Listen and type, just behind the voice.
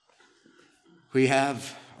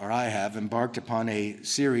I have embarked upon a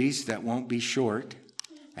series that won't be short.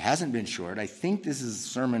 It hasn't been short. I think this is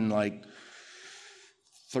sermon like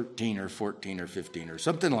 13 or 14 or 15 or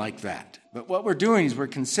something like that. But what we're doing is we're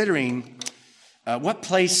considering what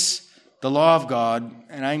place the law of God,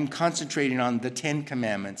 and I'm concentrating on the 10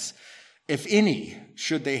 Commandments, if any,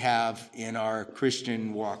 should they have in our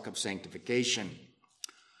Christian walk of sanctification.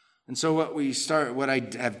 And so what I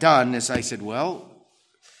have done is I said, well,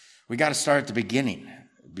 we got to start at the beginning.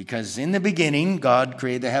 Because in the beginning, God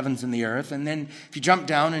created the heavens and the earth. And then if you jump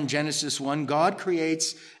down in Genesis 1, God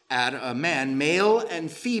creates a man, male and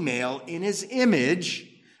female, in his image,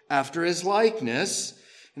 after his likeness.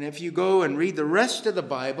 And if you go and read the rest of the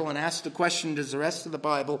Bible and ask the question, does the rest of the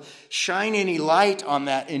Bible shine any light on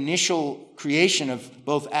that initial creation of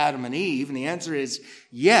both Adam and Eve? And the answer is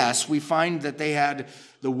yes. We find that they had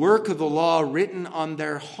the work of the law written on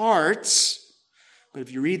their hearts. But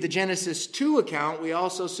if you read the Genesis 2 account, we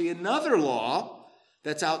also see another law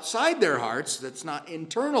that's outside their hearts, that's not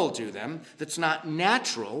internal to them, that's not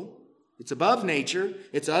natural. It's above nature.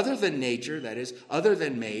 It's other than nature, that is, other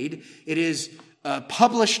than made. It is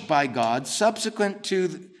published by God subsequent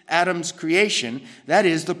to Adam's creation. That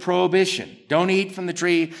is the prohibition. Don't eat from the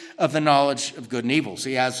tree of the knowledge of good and evil. So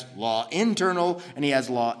he has law internal and he has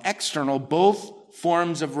law external, both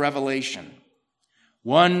forms of revelation.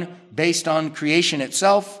 One based on creation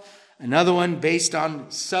itself, another one based on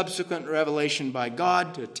subsequent revelation by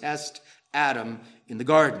God to test Adam in the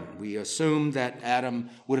garden. We assume that Adam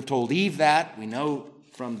would have told Eve that. We know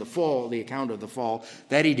from the fall, the account of the fall,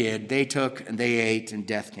 that he did. They took and they ate and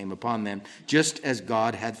death came upon them, just as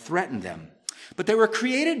God had threatened them. But they were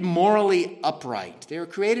created morally upright. They were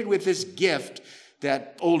created with this gift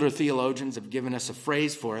that older theologians have given us a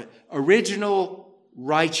phrase for it, original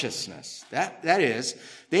righteousness. That is,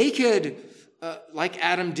 they could, like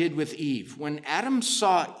Adam did with Eve. When Adam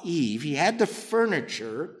saw Eve, he had the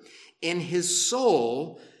furniture in his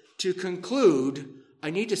soul to conclude, I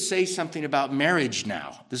need to say something about marriage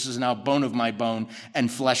now. This is now bone of my bone and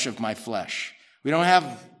flesh of my flesh. We don't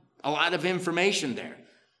have a lot of information there.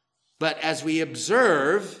 But as we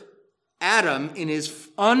observe Adam in his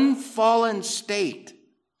unfallen state,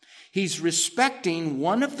 he's respecting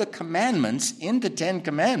one of the commandments in the 10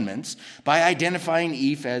 Commandments by identifying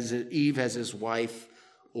Eve as his wife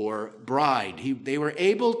or bride. They were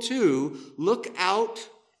able to look out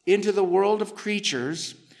into the world of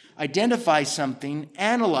creatures, identify something,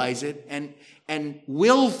 analyze it, and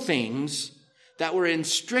will things that were in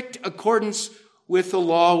strict accordance with the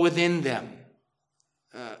law within them.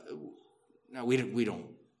 Now we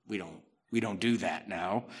don't do that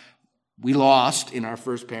now. We lost in our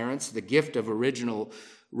first parents the gift of original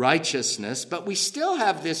righteousness, but we still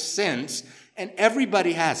have this sense, and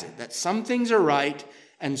everybody has it, that some things are right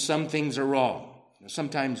and some things are wrong.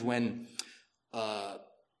 Sometimes when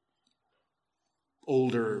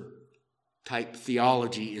older type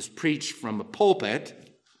theology is preached from a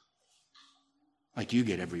pulpit, like you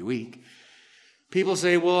get every week, people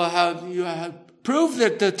say, well, you have prove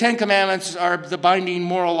that the 10 Commandments are the binding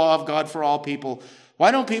moral law of God for all people. Why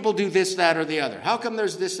don't people do this, that, or the other? How come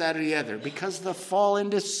there's this, that, or the other? Because they fall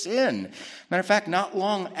into sin. Matter of fact, not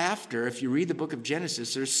long after, if you read the book of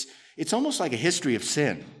Genesis, it's almost like a history of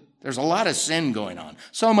sin. There's a lot of sin going on.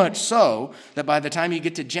 So much so that by the time you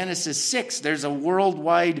get to Genesis 6, there's a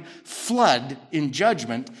worldwide flood in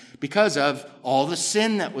judgment because of all the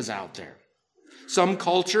sin that was out there. Some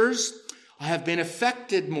cultures have been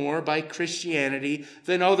affected more by Christianity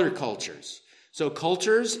than other cultures. So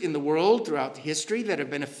cultures in the world throughout history that have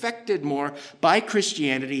been affected more by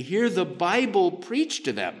Christianity hear the Bible preached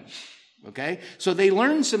to them. Okay? So they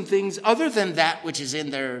learn some things other than that which is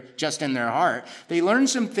just in their heart. They learn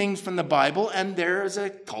some things from the Bible, and there is a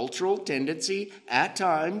cultural tendency at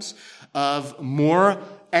times of more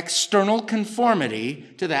external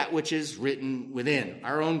conformity to that which is written within.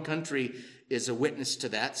 Our own country is a witness to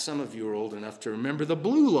that. Some of you are old enough to remember the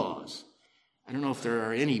blue laws. I don't know if there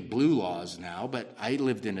are any blue laws now, but I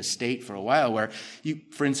lived in a state for a while where,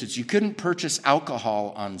 for instance, you couldn't purchase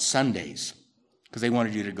alcohol on Sundays because they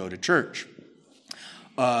wanted you to go to church.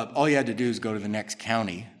 All you had to do is go to the next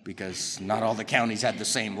county because not all the counties had the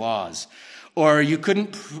same laws. Or you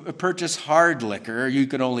couldn't purchase hard liquor. You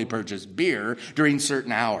could only purchase beer during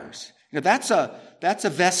certain hours. That's a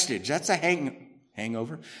vestige. That's a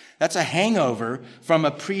hangover. That's a hangover from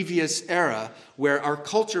a previous era where our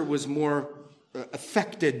culture was more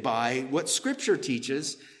affected by what Scripture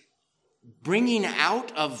teaches, bringing out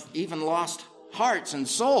of even lost hearts and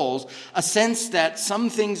souls a sense that some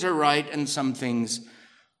things are right and some things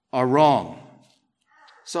are wrong.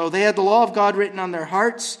 So they had the law of God written on their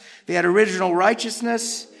hearts. They had original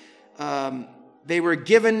righteousness. They were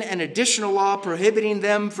given an additional law prohibiting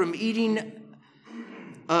them from eating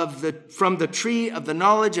from the tree of the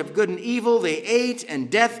knowledge of good and evil. They ate, and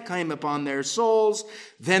death came upon their souls,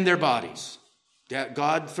 then their bodies.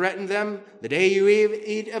 God threatened them, the day you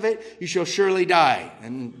eat of it, you shall surely die.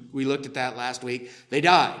 And we looked at that last week. They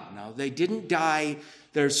died. No, they didn't die.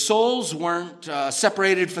 Their souls weren't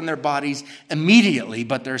separated from their bodies immediately,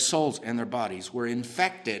 but their souls and their bodies were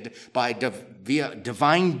infected by via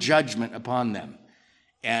divine judgment upon them.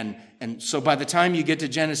 And so by the time you get to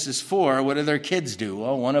Genesis 4, what do their kids do?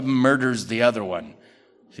 Well, one of them murders the other one.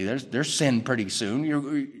 See, there's sin pretty soon.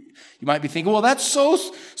 You might be thinking, well, that's so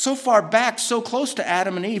far back, so close to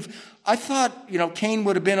Adam and Eve. I thought, Cain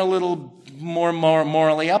would have been a little more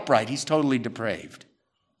morally upright. He's totally depraved.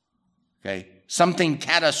 Okay? Something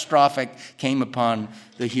catastrophic came upon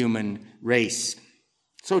the human race.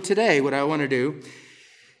 So today, what I want to do,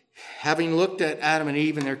 having looked at Adam and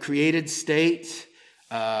Eve in their created state,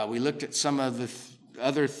 we looked at some of the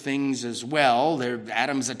other things as well.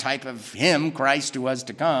 Adam's a type of him, Christ who was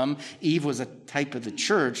to come. Eve was a type of the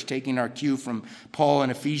church, taking our cue from Paul in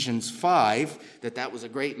Ephesians 5, that was a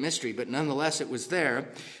great mystery, but nonetheless it was there.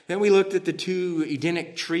 Then we looked at the two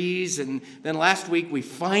Edenic trees, and then last week we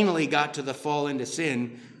finally got to the fall into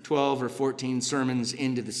sin, 12 or 14 sermons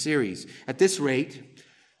into the series. At this rate,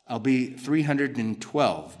 I'll be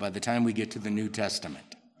 312 by the time we get to the New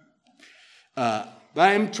Testament. But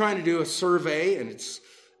I'm trying to do a survey, and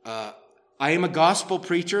I am a gospel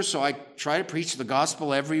preacher, so I try to preach the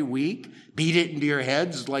gospel every week, beat it into your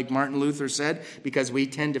heads, like Martin Luther said, because we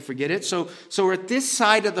tend to forget it. So we're at this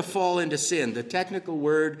side of the fall into sin. The technical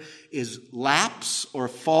word is lapse or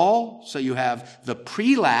fall. So you have the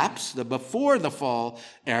pre-lapse, the before the fall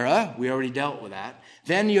era. We already dealt with that.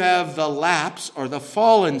 Then you have the lapse or the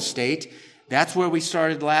fallen state. That's where we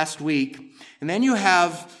started last week. And then you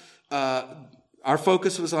have our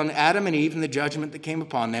focus was on Adam and Eve and the judgment that came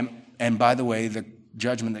upon them. And by the way, the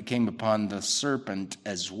judgment that came upon the serpent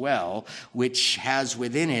as well, which has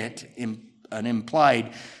within it an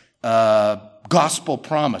implied gospel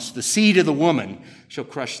promise. The seed of the woman shall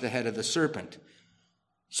crush the head of the serpent.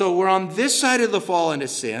 So we're on this side of the fall into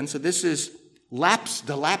sin. So this is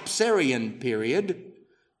the lapsarian period,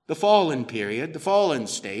 the fallen period, the fallen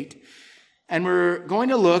state. And we're going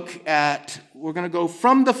to go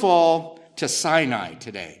from the fall to Sinai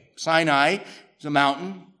today. Sinai is a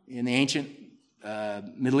mountain in the ancient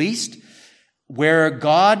Middle East where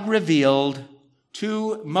God revealed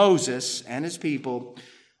to Moses and his people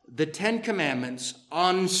the 10 Commandments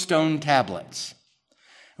on stone tablets.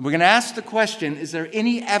 And we're going to ask the question, is there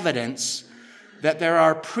any evidence that there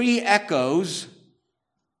are pre-echoes?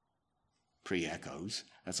 Pre-echoes,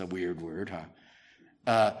 that's a weird word,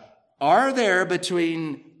 huh? Are there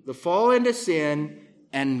between the fall into sin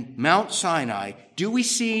and Mount Sinai, do we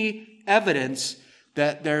see evidence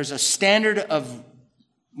that there's a standard of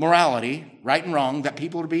morality, right and wrong, that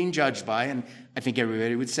people are being judged by? And I think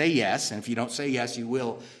everybody would say yes. And if you don't say yes, you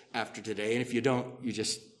will after today. And if you don't, you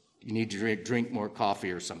need to drink more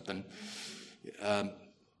coffee or something.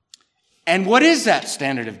 And what is that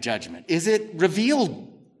standard of judgment? Is it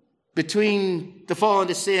revealed between the fall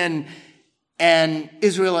into sin and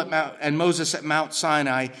Israel and Moses at Mount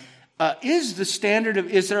Sinai? Is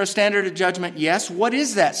there a standard of judgment? Yes. What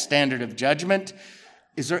is that standard of judgment?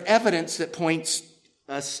 Is there evidence that points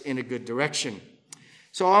us in a good direction?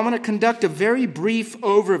 So I'm going to conduct a very brief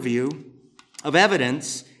overview of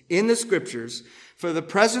evidence in the scriptures for the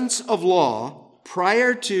presence of law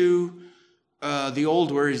prior to the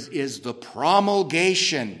old word is the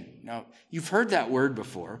promulgation. Now, you've heard that word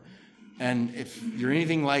before. And if you're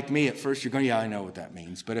anything like me, at first you're going, yeah, I know what that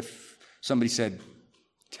means. But if somebody said,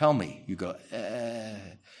 tell me, you go,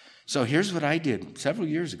 So here's what I did several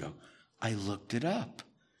years ago. I looked it up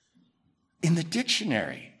in the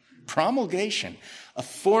dictionary. Promulgation, a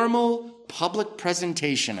formal public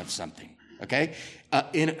presentation of something, okay?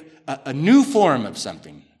 In a new form of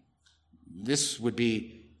something. This would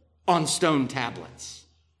be on stone tablets,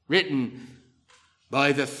 written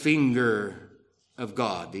by the finger of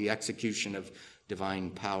God, the execution of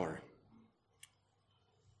divine power.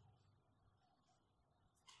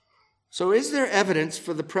 So is there evidence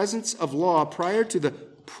for the presence of law prior to the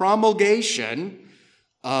promulgation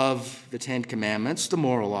of the 10 Commandments, the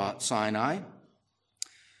moral law at Sinai?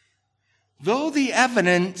 Though the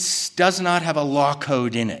evidence does not have a law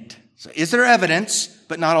code in it. So is there evidence,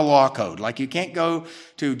 but not a law code? Like you can't go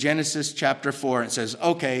to Genesis chapter 4 and it says,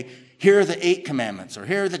 okay, here are the 8 commandments, or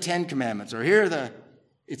here are the 10 commandments, or here are the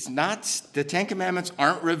 10 Commandments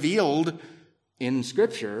aren't revealed in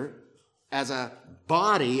Scripture as a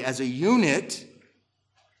body, as a unit,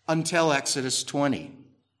 until Exodus 20.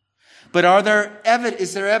 But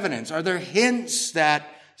is there evidence? Are there hints that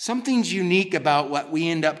something's unique about what we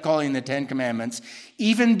end up calling the Ten Commandments,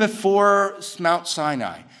 even before Mount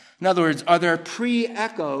Sinai? In other words, are there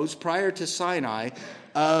pre-echoes prior to Sinai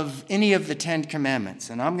of any of the Ten Commandments?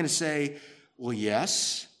 And I'm going to say, well,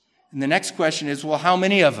 yes. And the next question is, well, how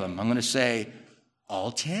many of them? I'm going to say,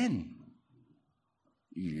 all 10.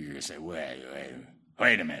 You're going to say,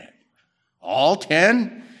 wait a minute. All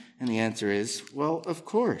 10? And the answer is, well, of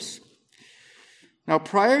course. Now,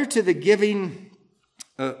 prior to the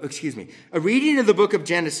a reading of the book of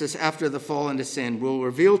Genesis after the fall into sin will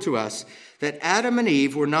reveal to us that Adam and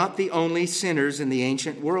Eve were not the only sinners in the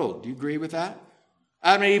ancient world. Do you agree with that?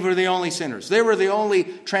 Adam and Eve were the only sinners. They were the only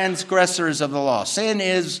transgressors of the law. Sin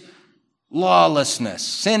is lawlessness.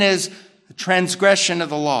 Sin is transgression of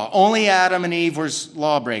the law. Only Adam and Eve were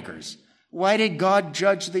lawbreakers. Why did God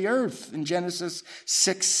judge the earth in Genesis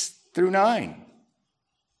 6 through 9?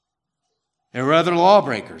 There were other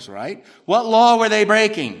lawbreakers, right? What law were they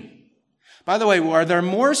breaking? By the way, are there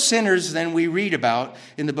more sinners than we read about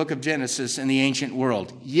in the book of Genesis in the ancient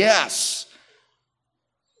world? Yes.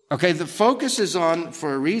 Okay, the focus is on,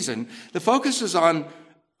 for a reason, the focus is on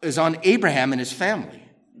Abraham and his family,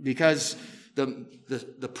 because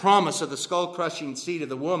the promise of the skull-crushing seed of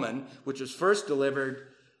the woman, which was first delivered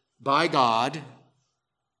by God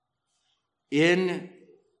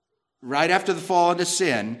right after the fall into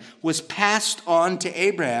sin, was passed on to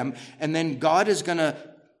Abraham, and then God is going to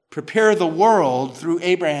prepare the world through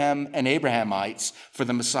Abraham and Abrahamites for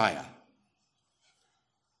the Messiah.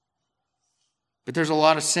 But there's a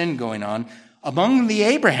lot of sin going on among the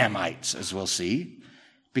Abrahamites, as we'll see,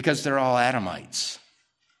 because they're all Adamites,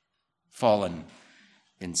 fallen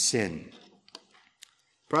in sin.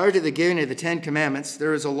 Prior to the giving of the Ten Commandments,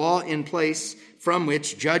 there is a law in place from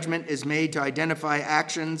which judgment is made to identify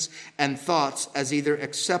actions and thoughts as either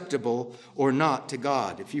acceptable or not to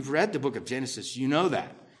God. If you've read the book of Genesis, you know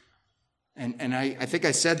that. And I think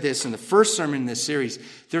I said this in the first sermon in this series.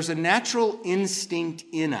 There's a natural instinct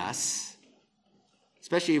in us,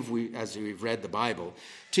 especially as we've read the Bible,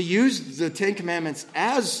 to use the Ten Commandments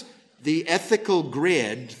as the ethical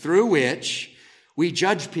grid through which we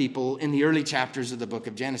judge people in the early chapters of the book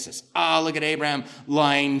of Genesis. Look at Abraham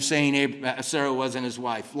lying, saying Sarah wasn't his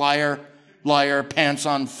wife. Liar, liar, pants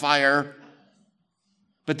on fire.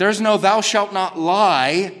 But there's no thou shalt not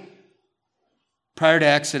lie prior to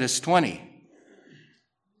Exodus 20.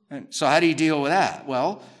 And so how do you deal with that?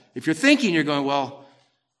 Well, if you're thinking, you're going, well,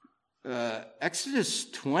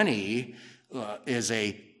 Exodus 20 is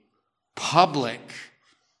a public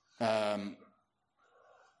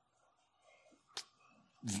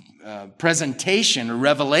presentation or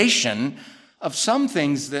revelation of some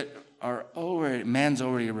things that man's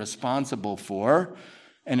already responsible for.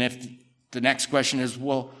 And if the next question is,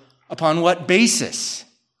 well, upon what basis?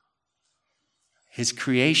 His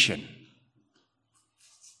creation.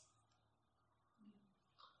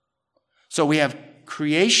 So we have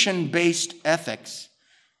creation-based ethics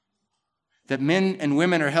that men and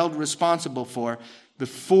women are held responsible for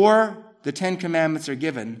before the Ten Commandments are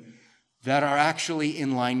given, that are actually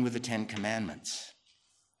in line with the Ten Commandments,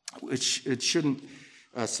 which it shouldn't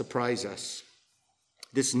surprise us.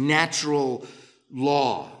 This natural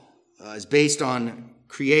law is based on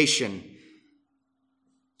creation.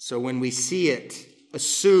 So when we see it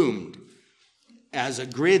assumed as a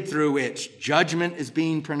grid through which judgment is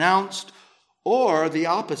being pronounced, or the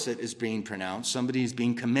opposite is being pronounced, somebody is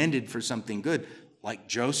being commended for something good, like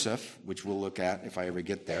Joseph, which we'll look at if I ever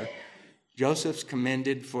get there. Joseph's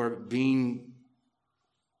commended for being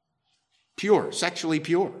pure, sexually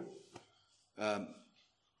pure. But,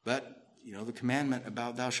 the commandment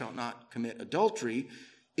about thou shalt not commit adultery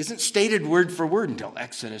isn't stated word for word until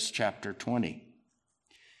Exodus chapter 20.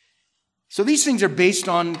 So these things are based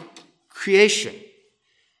on creation.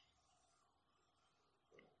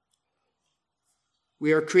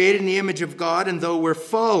 We are created in the image of God, and though we're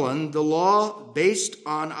fallen, the law based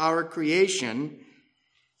on our creation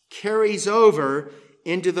carries over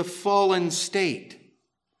into the fallen state.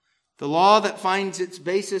 The law that finds its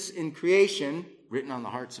basis in creation, written on the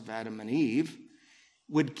hearts of Adam and Eve,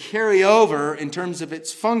 would carry over in terms of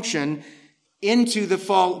its function into the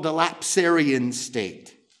lapsarian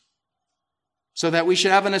state. So that we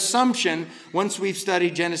should have an assumption, once we've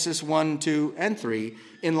studied Genesis 1, 2, and 3,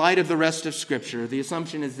 in light of the rest of Scripture, the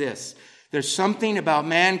assumption is this: there's something about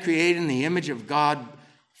man created in the image of God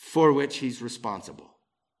for which he's responsible.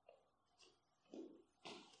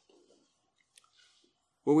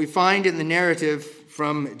 What we find in the narrative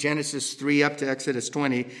from Genesis 3 up to Exodus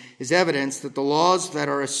 20 is evidence that the laws that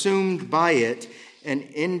are assumed by it and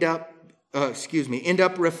end up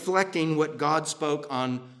reflecting what God spoke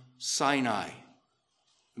on Sinai. Let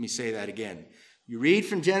me say that again. You read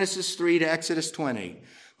from Genesis 3 to Exodus 20.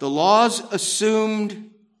 The laws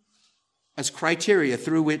assumed as criteria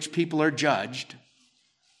through which people are judged,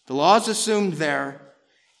 the laws assumed there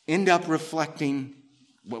end up reflecting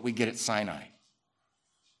what we get at Sinai.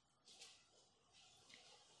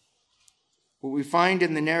 What we find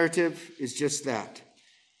in the narrative is just that.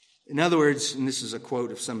 In other words, and this is a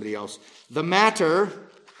quote of somebody else, the matter,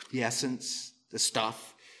 the essence, the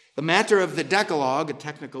stuff, the matter of the Decalogue, a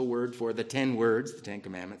technical word for the 10 words, the 10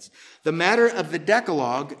 Commandments, the matter of the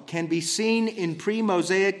Decalogue can be seen in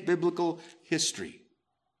pre-Mosaic biblical history.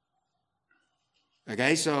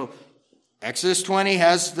 Okay, so Exodus 20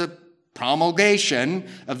 has the promulgation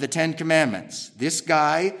of the 10 Commandments. This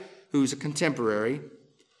guy, who's a contemporary,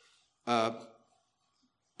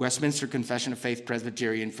 Westminster Confession of Faith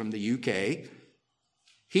Presbyterian from the UK,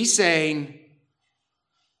 he's saying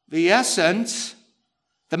the essence,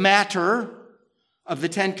 the matter of the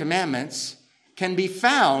 10 Commandments can be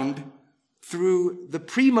found through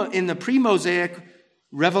in the pre-Mosaic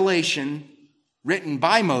revelation written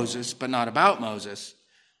by Moses, but not about Moses,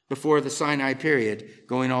 before the Sinai period,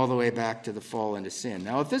 going all the way back to the fall into sin.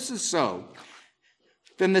 Now, if this is so,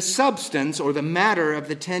 then the substance or the matter of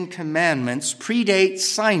the 10 Commandments predates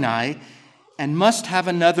Sinai and must have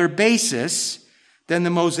another basis than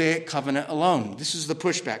the Mosaic covenant alone. This is the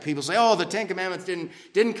pushback. People say, the 10 Commandments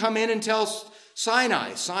didn't come in until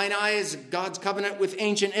Sinai. Sinai is God's covenant with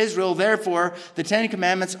ancient Israel. Therefore, the 10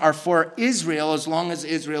 Commandments are for Israel as long as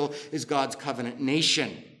Israel is God's covenant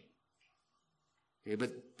nation. Okay,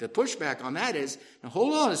 but the pushback on that is, now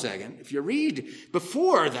hold on a second. If you read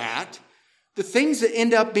before that, the things that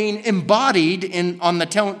end up being embodied on the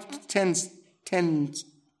 10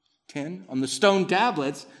 on the stone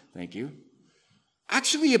tablets, thank you,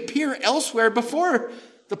 actually appear elsewhere before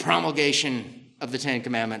the promulgation of the 10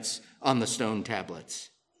 Commandments on the stone tablets.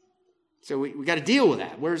 So we got to deal with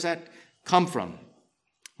that. Where does that come from?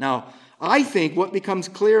 Now, I think what becomes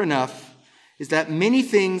clear enough is that many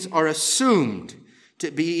things are assumed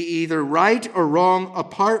to be either right or wrong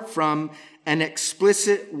apart from an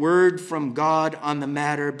explicit word from God on the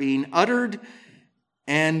matter being uttered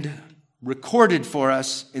and recorded for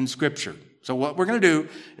us in Scripture. So what we're going to do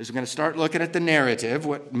is we're going to start looking at the narrative,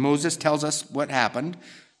 what Moses tells us what happened,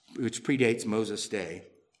 which predates Moses' day.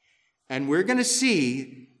 And we're going to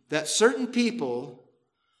see that certain people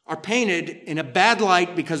are painted in a bad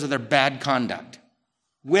light because of their bad conduct,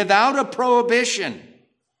 without a prohibition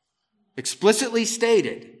explicitly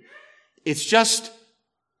stated. It's just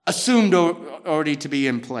assumed already to be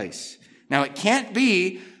in place. Now, it can't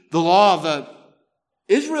be the law that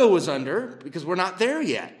Israel was under, because we're not there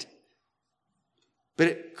yet. But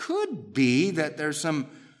it could be that there's some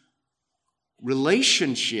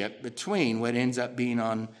relationship between what ends up being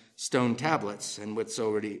on stone tablets and what's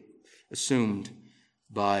assumed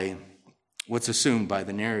by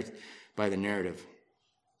the narrative.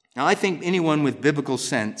 Now, I think to anyone with biblical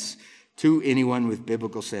sense,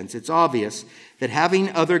 it's obvious that having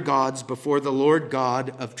other gods before the Lord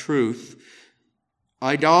God of truth,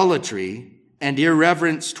 idolatry, and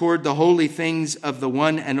irreverence toward the holy things of the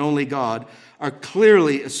one and only God are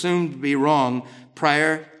clearly assumed to be wrong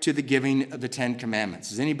prior to the giving of the 10 Commandments.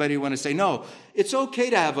 Does anybody want to say, no, it's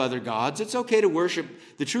okay to have other gods. It's okay to worship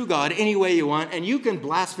the true God any way you want, and you can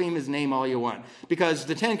blaspheme his name all you want, because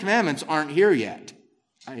the 10 Commandments aren't here yet.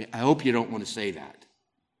 I hope you don't want to say that.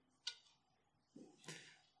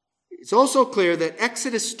 It's also clear that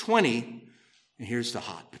Exodus 20, and here's the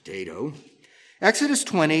hot potato, Exodus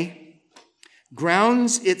 20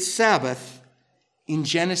 grounds its Sabbath in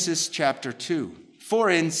Genesis chapter 2. For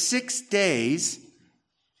in 6 days,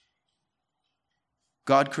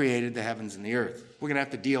 God created the heavens and the earth. We're going to have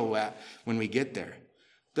to deal with that when we get there.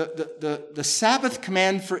 The Sabbath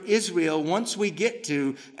command for Israel, once we get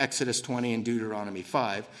to Exodus 20 and Deuteronomy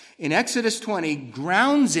 5, in Exodus 20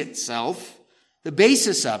 grounds itself, the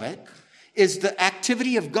basis of it is the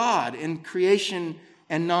activity of God in creation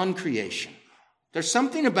and non-creation. There's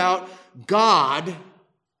something about God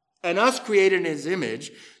and us created in his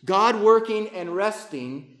image, God working and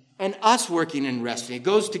resting, and us working and resting. It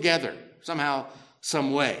goes together somehow,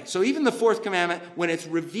 some way. So even the fourth commandment, when it's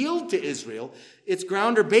revealed to Israel, its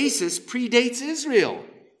ground or basis predates Israel.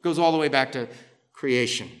 It goes all the way back to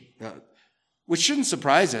creation, which shouldn't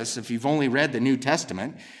surprise us if you've only read the New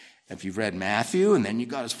Testament. If you've read Matthew and then you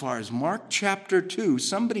got as far as Mark chapter 2,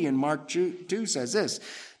 somebody in Mark 2 says this,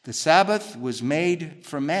 The Sabbath was made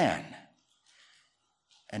for man,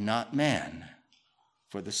 and not man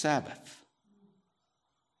for the Sabbath.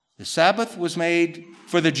 The Sabbath was made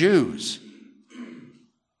for the Jews.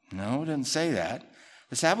 No, it doesn't say that.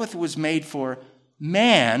 The Sabbath was made for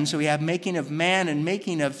man, so we have making of man and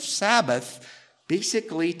making of Sabbath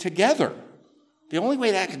basically together. The only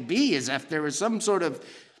way that could be is if there was some sort of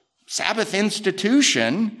Sabbath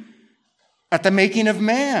institution at the making of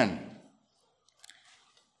man.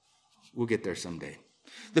 We'll get there someday.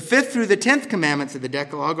 The 5th through the 10th commandments of the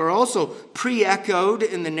Decalogue are also pre-echoed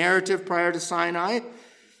in the narrative prior to Sinai.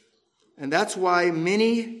 And that's why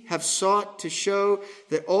many have sought to show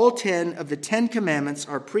that all 10 of the 10 commandments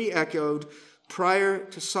are pre-echoed prior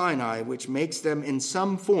to Sinai, which makes them in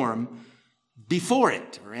some form before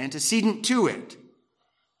it or antecedent to it.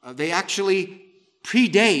 They actually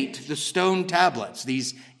predate the stone tablets,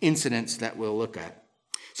 these incidents that we'll look at.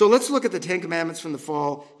 So let's look at the 10 commandments from the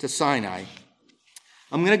fall to Sinai.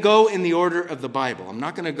 I'm going to go in the order of the Bible. I'm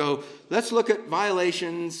not going to go, let's look at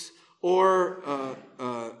violations or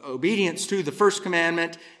obedience to the first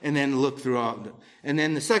commandment and then look throughout. And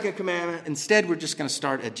then the second commandment. Instead, we're just going to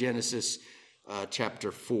start at Genesis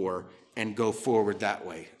chapter 4 and go forward that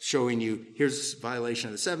way, showing you here's violation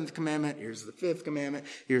of the 7th commandment, here's the 5th commandment,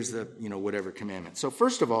 here's the, whatever commandment. So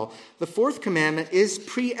first of all, the 4th commandment is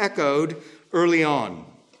pre-echoed early on.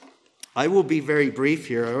 I will be very brief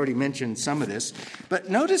here. I already mentioned some of this. But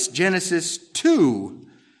notice Genesis 2,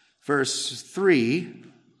 verse 3.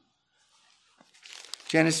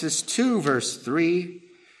 Genesis 2, verse 3.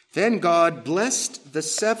 Then God blessed the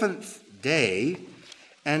 7th day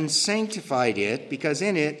and sanctified it, because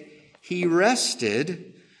in it he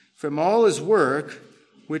rested from all his work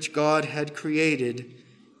which God had created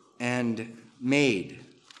and made.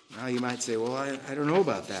 Now you might say, well, I don't know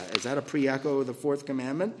about that. Is that a pre-echo of the 4th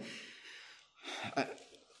commandment?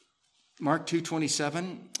 Mark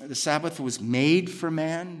 2:27, the Sabbath was made for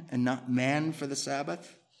man and not man for the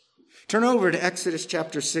Sabbath. Turn over to Exodus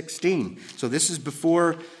chapter 16. So this is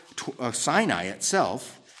before Sinai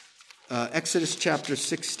itself. Exodus chapter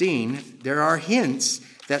 16, there are hints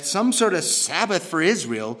that some sort of Sabbath for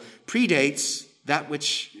Israel predates that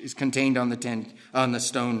which is contained on the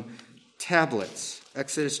stone tablets.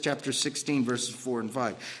 Exodus chapter 16, verses 4 and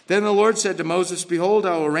 5. Then the Lord said to Moses, behold,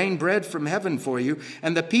 I will rain bread from heaven for you,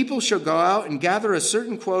 and the people shall go out and gather a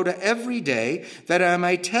certain quota every day, that I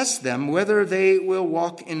may test them whether they will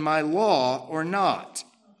walk in my law or not.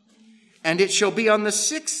 And it shall be on the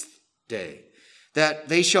 6th day that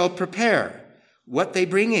they shall prepare what they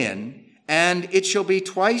bring in, and it shall be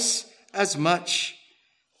twice as much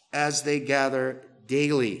as they gather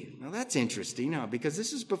daily. Now that's interesting now, because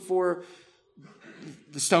this is before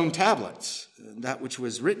the stone tablets, that which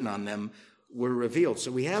was written on them, were revealed.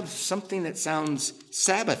 So we have something that sounds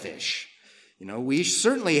Sabbathish. We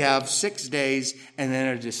certainly have 6 days and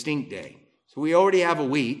then a distinct day. So we already have a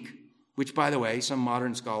week, which, by the way, some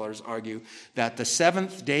modern scholars argue that the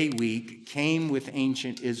 7th day week came with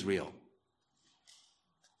ancient Israel.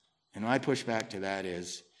 And my pushback to that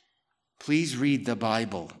is, please read the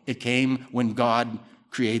Bible. It came when God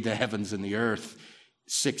created the heavens and the earth,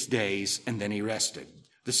 6 days, and then he rested.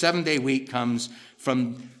 The 7-day week comes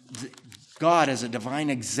from God as a divine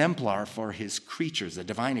exemplar for his creatures, a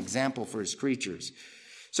divine example for his creatures.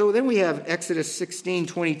 So then we have Exodus 16,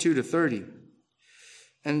 22 to 30.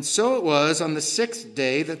 And so it was on the 6th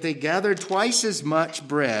day that they gathered twice as much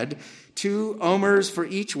bread, 2 omers for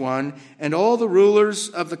each one, and all the rulers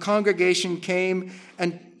of the congregation came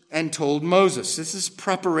and told Moses. This is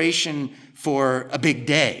preparation for a big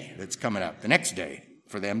day that's coming up, the next day,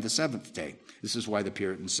 for them, the 7th day. This is why the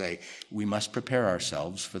Puritans say we must prepare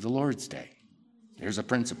ourselves for the Lord's day. There's a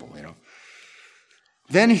principle,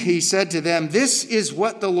 Then he said to them, this is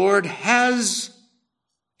what the Lord has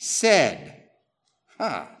said.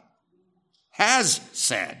 Has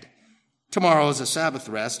said. Tomorrow is a Sabbath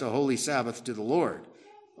rest, a holy Sabbath to the Lord.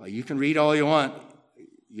 Well, you can read all you want.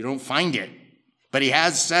 You don't find it. But he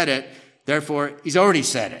has said it. Therefore, he's already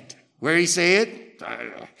said it. Where did he say it?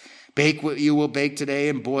 Bake what you will bake today,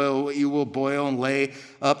 and boil what you will boil, and lay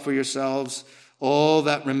up for yourselves all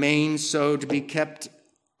that remains to be kept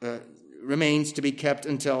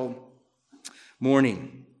until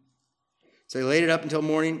morning. So they laid it up until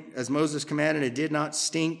morning, as Moses commanded. It did not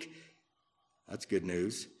stink. That's good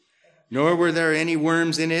news. Nor were there any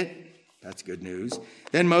worms in it. That's good news.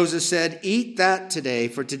 Then Moses said, eat that today,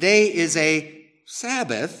 for today is a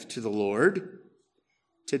Sabbath to the Lord.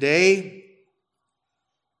 Today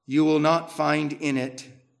you will not find in it.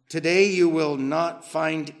 Today you will not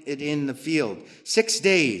find it in the field. 6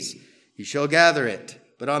 days you shall gather it.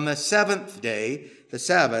 But on the 7th day the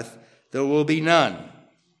Sabbath, there will be none.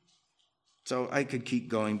 So I could keep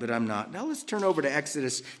going, but I'm not. Now let's turn over to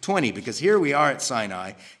Exodus 20, because here we are at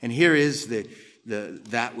Sinai, and here is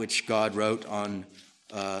that which God wrote on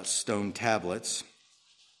stone tablets.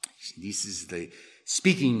 This is the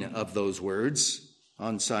speaking of those words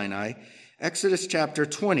on Sinai. Exodus chapter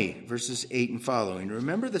 20, verses 8 and following.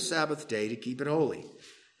 Remember the Sabbath day to keep it holy.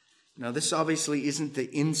 Now this obviously isn't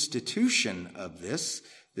the institution of this.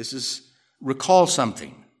 This is recall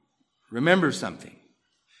something. Remember something.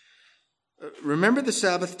 Remember the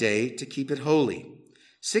Sabbath day to keep it holy.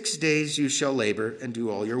 6 days you shall labor and do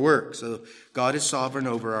all your work. So God is sovereign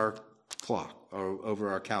over our clock, or over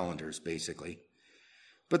our calendars, basically.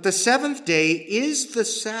 But the seventh day is the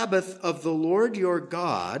Sabbath of the Lord your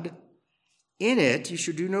God. In it you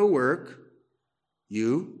should do no work,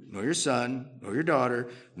 you, nor your son, nor your daughter,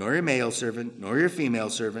 nor your male servant, nor your female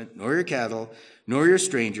servant, nor your cattle, nor your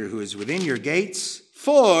stranger who is within your gates.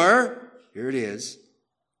 For, here it is,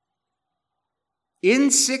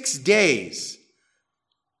 in 6 days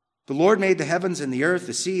the Lord made the heavens and the earth,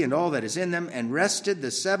 the sea, and all that is in them, and rested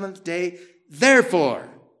the seventh day. Therefore,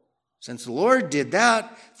 since the Lord did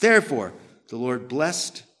that, therefore, the Lord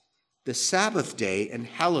blessed the Sabbath day and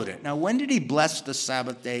hallowed it. Now, when did he bless the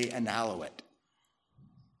Sabbath day and hallow it?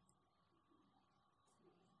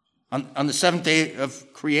 On the seventh day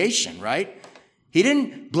of creation, right? He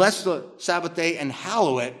didn't bless the Sabbath day and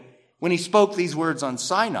hallow it when he spoke these words on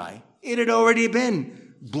Sinai. It had already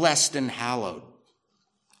been blessed and hallowed.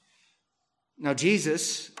 Now,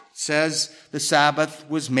 Jesus says the Sabbath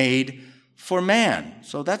was made for man.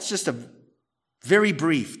 So that's just a very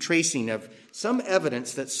brief tracing of some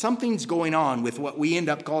evidence that something's going on with what we end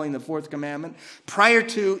up calling the fourth commandment prior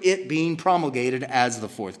to it being promulgated as the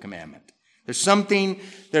fourth commandment.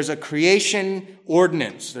 There's a creation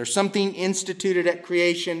ordinance. There's something instituted at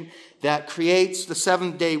creation that creates the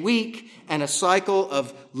seventh-day week and a cycle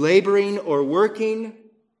of laboring or working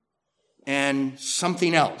and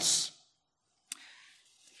something else.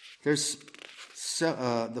 There's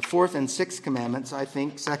the fourth and sixth commandments, I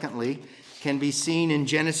think, secondly, can be seen in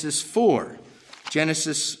Genesis 4.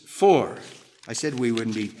 Genesis 4. I said we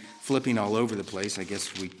wouldn't be flipping all over the place. I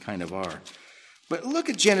guess we kind of are. But look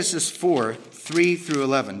at Genesis 4, 3 through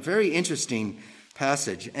 11. Very interesting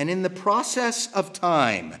passage. And in the process of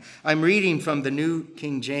time, I'm reading from the New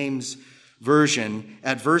King James Version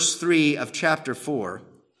at verse 3 of chapter 4.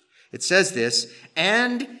 It says this,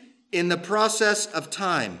 and in the process of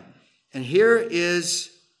time. And here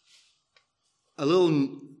is a little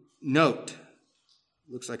note.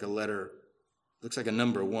 Looks like a letter. Looks like a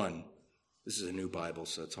number 1. This is a new Bible,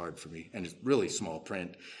 so it's hard for me. And it's really small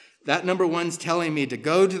print. That number 1's telling me to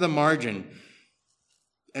go to the margin.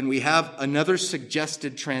 And we have another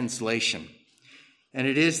suggested translation. And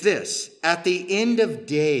it is this. At the end of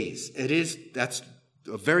days. That's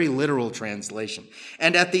a very literal translation.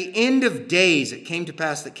 And at the end of days, it came to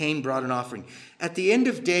pass that Cain brought an offering. At the end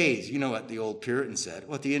of days, you know what the old Puritan said.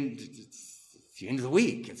 Well, it's the end of the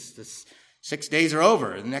week. It's this 6 days are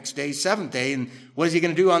over. The next day is seventh day. And what is he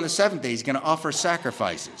going to do on the seventh day? He's going to offer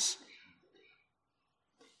sacrifices.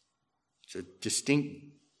 It's a distinct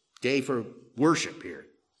day for worship here.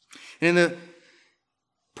 And in the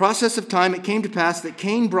process of time, it came to pass that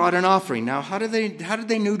Cain brought an offering. Now, how did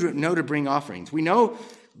they know to bring offerings? We know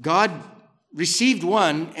God received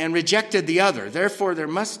one and rejected the other. Therefore,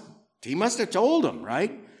 he must have told them,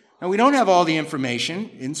 right? Now, we don't have all the information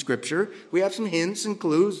in Scripture. We have some hints and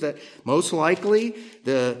clues that most likely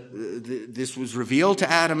this was revealed to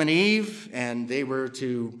Adam and Eve, and they were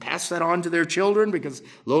to pass that on to their children, because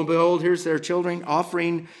lo and behold, here's their children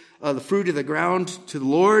offering the fruit of the ground to the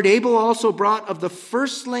Lord. Abel also brought of the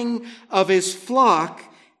firstling of his flock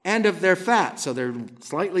and of their fat. So they're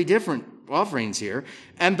slightly different offerings here.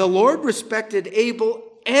 And the Lord respected Abel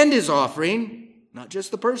and his offering, not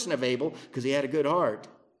just the person of Abel, because he had a good heart,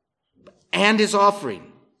 and his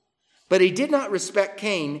offering. But he did not respect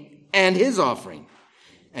Cain and his offering.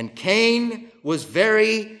 And Cain was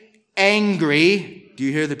very angry. Do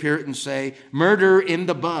you hear the Puritans say, murder in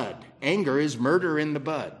the bud? Anger is murder in the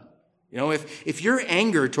bud. You know, if your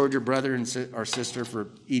anger toward your brother or sister for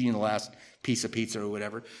eating the last piece of pizza or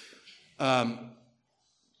whatever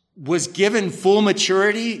was given full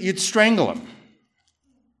maturity, you'd strangle him.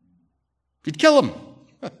 You'd kill him.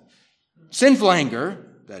 Sinful anger,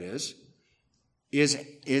 that is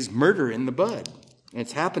murder in the bud. And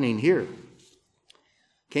it's happening here.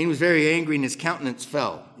 Cain was very angry and his countenance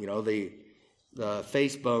fell. You know, the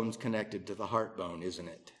face bone's connected to the heart bone, isn't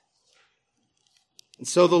it? And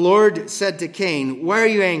so the Lord said to Cain, why are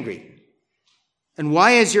you angry? And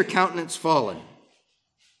why has your countenance fallen?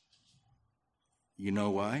 You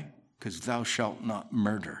know why? Because thou shalt not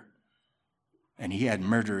murder. And he had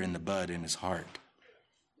murder in the bud in his heart.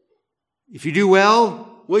 If you do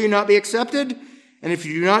well, will you not be accepted? And if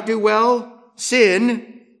you do not do well,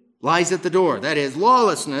 sin lies at the door. That is,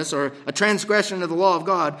 lawlessness or a transgression of the law of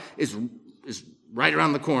God is right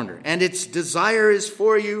around the corner. And its desire is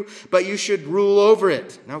for you, but you should rule over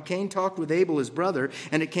it. Now Cain talked with Abel, his brother,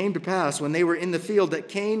 and it came to pass when they were in the field that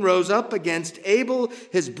Cain rose up against Abel,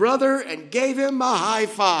 his brother, and gave him a high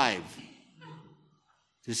five.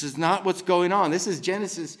 This is not what's going on. This is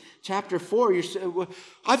Genesis chapter 4.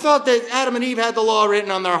 I thought that Adam and Eve had the law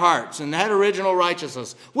written on their hearts and had original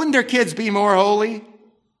righteousness. Wouldn't their kids be more holy?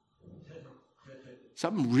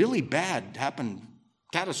 Something really bad happened,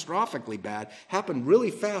 catastrophically bad, happened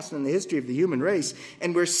really fast in the history of the human race.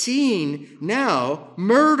 And we're seeing now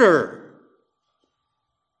murder.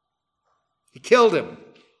 He killed him.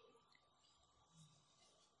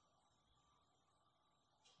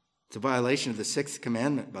 It's a violation of the 6th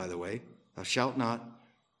commandment, by the way. Thou shalt not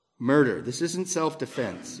murder. This isn't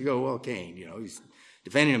self-defense. You go, well, Cain, he's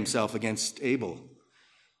defending himself against Abel.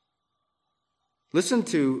 Listen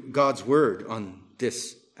to God's word on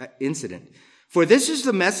this incident. For this is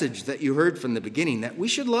the message that you heard from the beginning, that we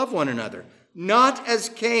should love one another, not as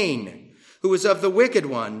Cain, who was of the wicked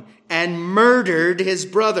one and murdered his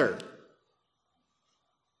brother.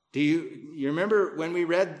 Do you remember when we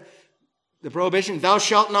read the prohibition, thou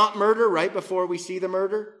shalt not murder, right before we see the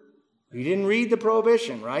murder? We didn't read the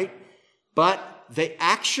prohibition, right? But the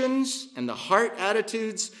actions and the heart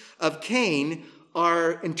attitudes of Cain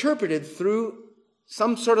are interpreted through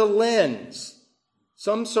some sort of lens,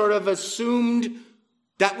 some sort of assumed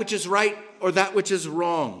that which is right or that which is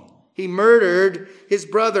wrong. He murdered his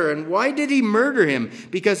brother. And why did he murder him?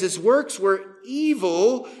 Because his works were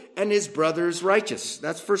evil and his brother's righteous.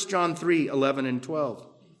 That's 1 John 3, 11 and 12.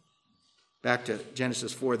 Back to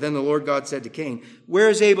Genesis 4. Then the Lord God said to Cain, where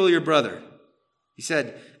is Abel your brother? He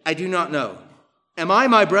said, I do not know. Am I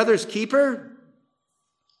my brother's keeper?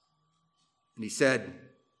 And he said,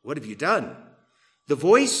 what have you done? The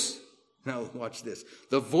voice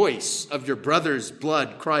of your brother's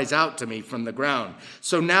blood cries out to me from the ground.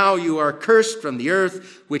 So now you are cursed from the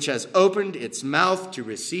earth, which has opened its mouth to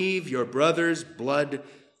receive your brother's blood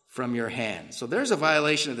from your hand. So there's a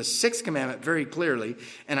violation of the 6th commandment very clearly.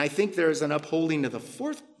 And I think there's an upholding of the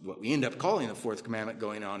 4th, what we end up calling the 4th commandment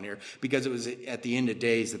going on here, because it was at the end of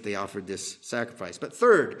days that they offered this sacrifice. But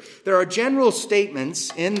third, there are general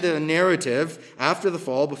statements in the narrative after the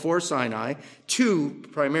fall, before Sinai, 2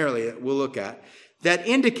 primarily that we'll look at, that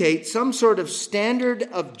indicate some sort of standard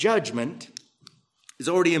of judgment is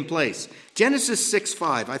already in place. Genesis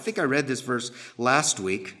 6:5. I think I read this verse last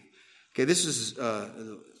week. Okay, this is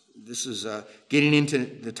getting into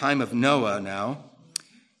the time of Noah now.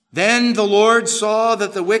 Then the Lord saw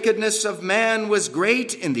that the wickedness of man was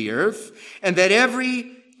great in the earth, and that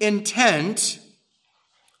every intent,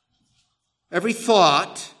 every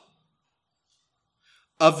thought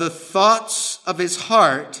of the thoughts of his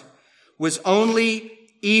heart was only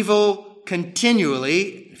evil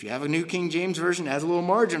continually. If you have a New King James Version, it has a little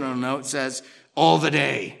margin on a note, it says, all the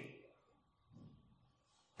day.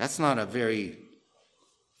 That's not a very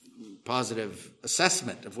positive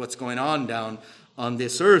assessment of what's going on down on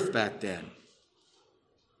this earth back then.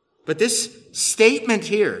 But this statement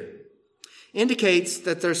here indicates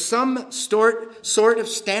that there's some sort of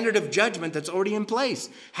standard of judgment that's already in place.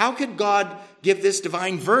 How could God give this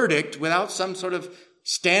divine verdict without some sort of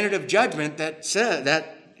standard of judgment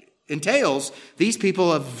that entails these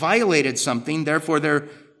people have violated something, therefore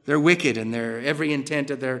they're wicked, and every intent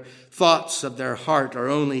of their thoughts of their heart are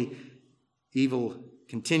only evil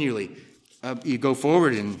continually. You go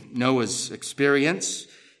forward in Noah's experience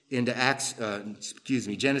into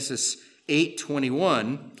Genesis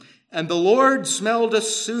 8:21. And the Lord smelled a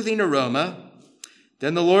soothing aroma.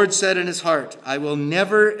 Then the Lord said in his heart, I will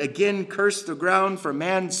never again curse the ground for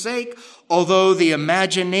man's sake, although the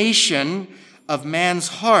imagination of man's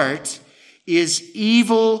heart is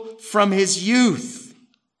evil from his youth.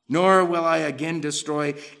 Nor will I again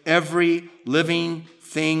destroy every living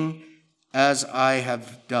thing as I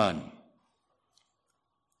have done.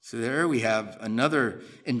 So there we have another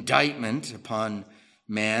indictment upon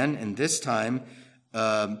man, and this time,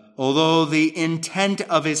 although the intent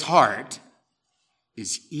of his heart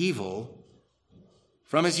is evil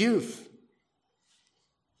from his youth.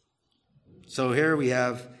 So here we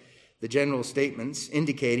have the general statements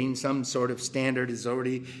indicating some sort of standard is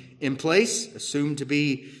already in place, assumed to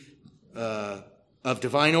be of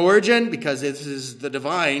divine origin, because this is the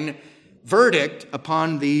divine verdict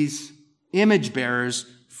upon these image bearers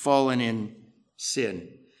fallen in sin.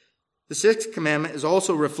 The sixth commandment is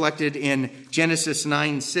also reflected in Genesis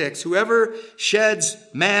 9:6. Whoever sheds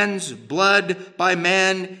man's blood, by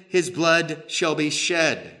man his blood shall be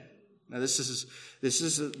shed. Now this is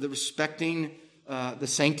the respecting the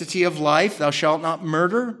sanctity of life. Thou shalt not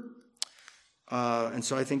murder. And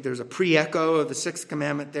so I think there's a pre-echo of the sixth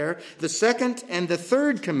commandment there. The second and the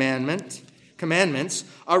third commandments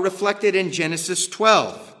are reflected in Genesis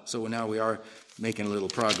 12. So now we are making a little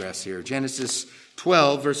progress here. Genesis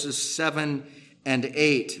 12, verses 7 and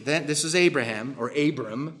 8. Then this is Abraham, or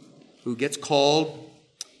Abram, who gets called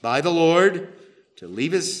by the Lord to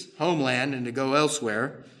leave his homeland and to go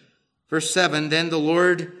elsewhere. Verse 7, then the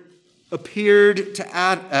Lord appeared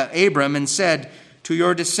to Abram and said, to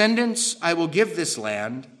your descendants I will give this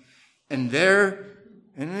land. And there,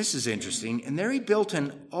 and this is interesting, and there he built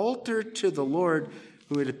an altar to the Lord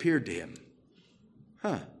who had appeared to him.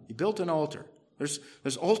 He built an altar.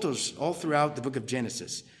 There's altars all throughout the book of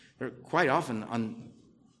Genesis. They're quite often on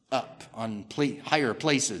higher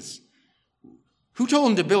places. Who told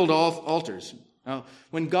him to build altars?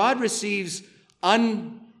 When God receives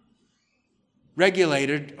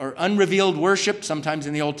unregulated or unrevealed worship, sometimes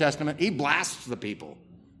in the Old Testament, he blasts the people.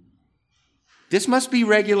 This must be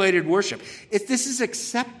regulated worship. If this is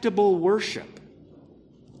acceptable worship,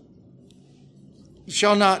 you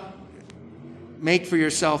shall not make for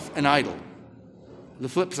yourself an idol. The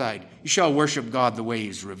flip side, you shall worship God the way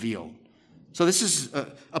he's revealed. So this is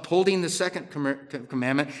upholding the second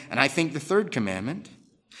commandment, and I think the third commandment.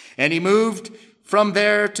 And he moved from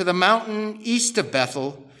there to the mountain east of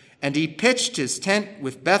Bethel, and he pitched his tent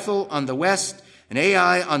with Bethel on the west and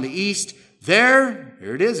Ai on the east. Here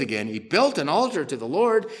it is again, he built an altar to the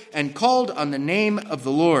Lord and called on the name of the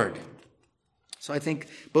Lord. So I think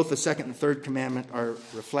both the second and third commandment are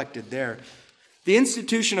reflected there. The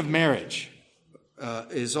institution of marriage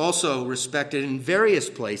is also respected in various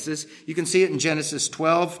places. You can see it in Genesis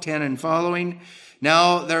 12:10 and following.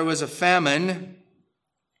 Now there was a famine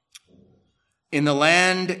in the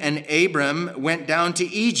land, and Abram went down to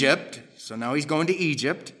Egypt. So now he's going to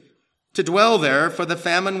Egypt to dwell there, for the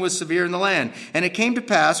famine was severe in the land. And it came to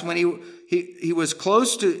pass when he was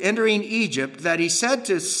close to entering Egypt that he said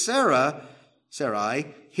to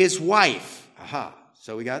Sarai, his wife.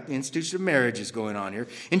 So we got the institution of marriage is going on here.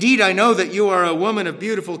 Indeed, I know that you are a woman of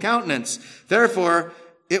beautiful countenance. Therefore,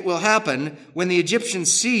 it will happen when the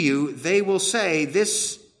Egyptians see you, they will say,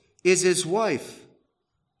 this is his wife,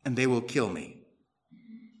 and they will kill me,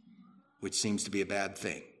 which seems to be a bad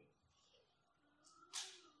thing.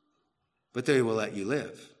 But they will let you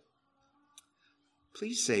live.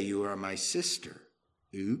 Please say you are my sister.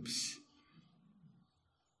 Oops.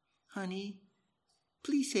 Honey,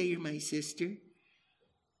 please say you're my sister.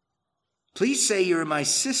 Please say you're my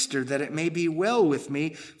sister, that it may be well with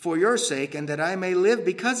me for your sake, and that I may live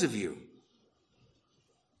because of you.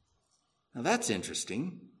 Now that's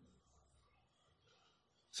interesting.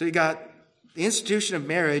 So you got the institution of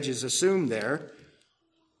marriage is assumed there,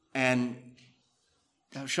 and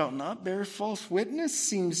thou shalt not bear false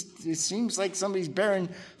witness. It seems like somebody's bearing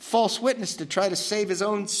false witness to try to save his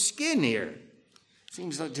own skin here.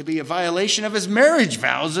 Seems like to be a violation of his marriage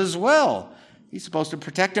vows as well. He's supposed to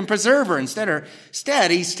protect and preserve her. Instead,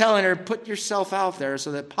 he's telling her, put yourself out there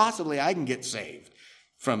so that possibly I can get saved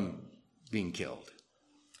from being killed.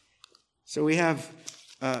 So we have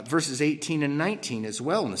verses 18 and 19 as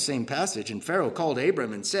well in the same passage. And Pharaoh called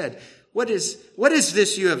Abram and said, What is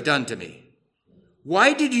this you have done to me?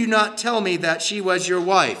 Why did you not tell me that she was your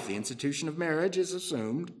wife? The institution of marriage is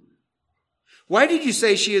assumed. Why did you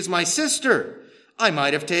say she is my sister? I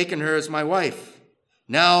might have taken her as my wife.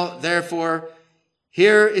 Now, therefore,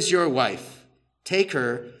 here is your wife. Take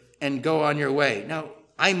her and go on your way. Now,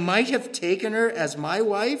 I might have taken her as my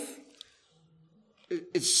wife.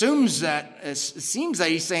 It seems that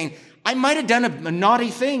he's saying, I might have done a naughty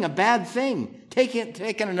thing, a bad thing,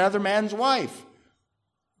 taken another man's wife.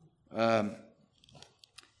 Pharaoh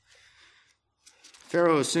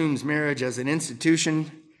assumes marriage as an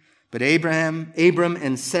institution, but Abram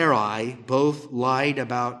and Sarai both lied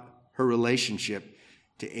about her relationship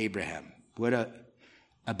to Abraham. What a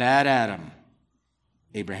bad Adam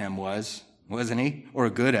Abraham was, wasn't he? Or a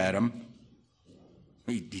good Adam.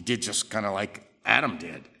 He did just kind of like Adam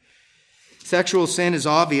did. Sexual sin is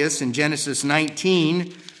obvious in Genesis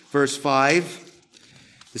 19, verse 5.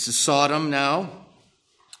 This is Sodom now.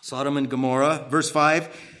 Sodom and Gomorrah. Verse 5.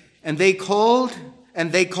 And they called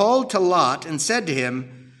to Lot and said to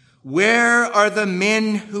him, Where are the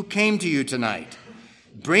men who came to you tonight?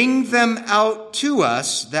 Bring them out to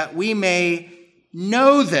us that we may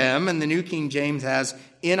know them, and the New King James has,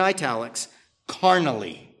 in italics,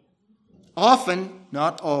 carnally. Often,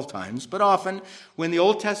 not all times, but often, when the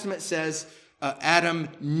Old Testament says Adam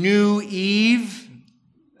knew Eve,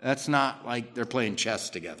 that's not like they're playing chess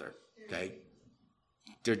together, okay?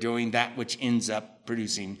 They're doing that which ends up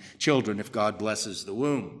producing children if God blesses the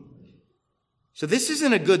womb. So this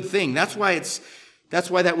isn't a good thing. That's why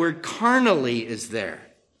that word carnally is there.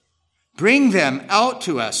 Bring them out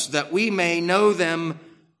to us that we may know them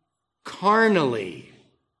carnally.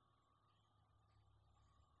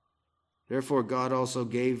 Therefore God also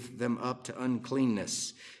gave them up to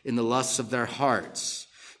uncleanness in the lusts of their hearts,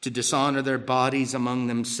 to dishonor their bodies among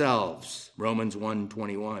themselves. Romans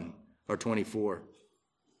 1:21 or 24.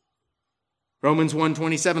 Romans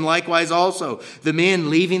 1:27, likewise also, the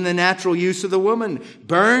men leaving the natural use of the woman,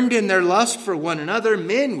 burned in their lust for one another,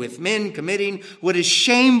 men with men committing what is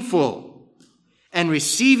shameful, and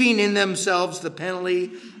receiving in themselves the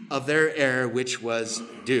penalty of their error which was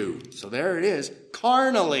due. So there it is,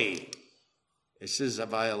 carnally. This is a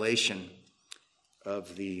violation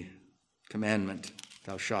of the commandment,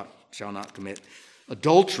 thou shalt not commit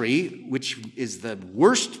adultery, which is the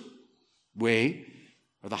worst way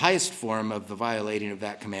or the highest form of the violating of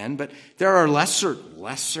that command, but there are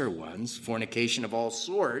lesser ones, fornication of all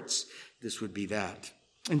sorts. This would be that.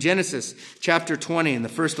 In Genesis chapter 20, in the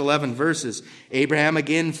first 11 verses, Abraham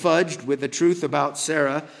again fudged with the truth about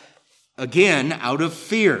Sarah, again out of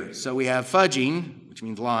fear. So we have fudging, which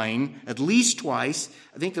means lying, at least twice.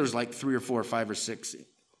 I think there's like 3 or 4 or 5 or 6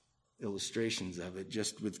 illustrations of it,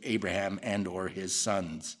 just with Abraham and or his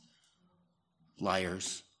sons.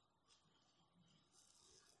 Liars.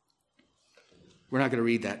 We're not going to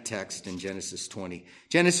read that text in Genesis 20.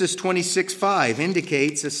 Genesis 26:5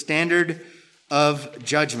 indicates a standard of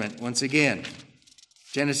judgment once again.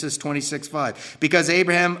 Genesis 26:5. Because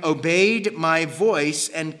Abraham obeyed my voice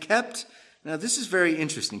and kept, now this is very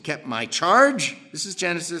interesting, kept my charge. This is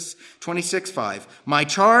Genesis 26:5. My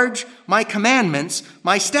charge, my commandments,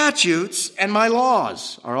 my statutes, and my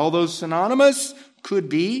laws. Are all those synonymous? Could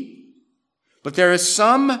be. But there is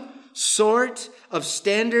some sort of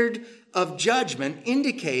standard of judgment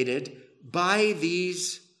indicated by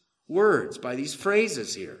these words, by these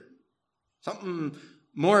phrases here. Something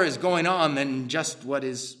more is going on than just what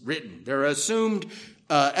is written. There are assumed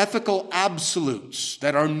ethical absolutes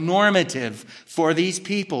that are normative for these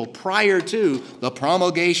people prior to the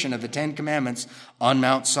promulgation of the Ten Commandments on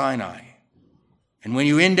Mount Sinai. And when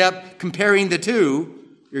you end up comparing the two,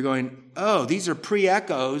 you're going, oh, these are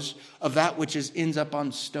pre-echoes of that which ends up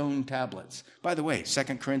on stone tablets. By the way,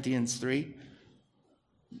 2 Corinthians 3,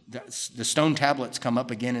 the stone tablets come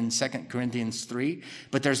up again in 2 Corinthians 3,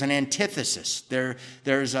 but there's an antithesis.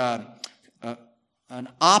 There's an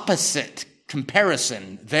opposite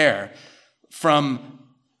comparison there from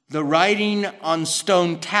the writing on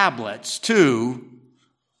stone tablets to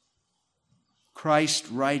Christ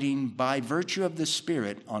writing by virtue of the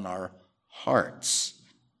Spirit on our hearts.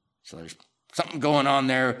 So there's something going on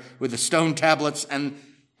there with the stone tablets and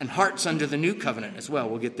hearts under the new covenant as well.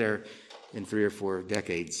 We'll get there in 3 or 4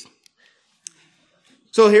 decades.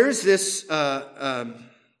 So here's this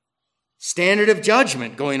standard of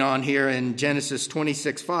judgment going on here in Genesis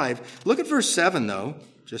 26:5. Look at verse 7, though,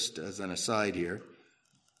 just as an aside here.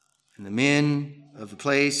 And the men of the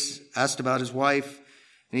place asked about his wife,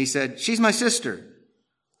 and he said, she's my sister.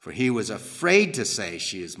 For he was afraid to say,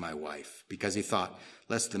 she is my wife, because he thought,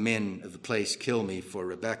 lest the men of the place kill me for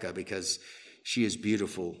Rebekah, because she is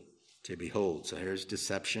beautiful to behold. So here's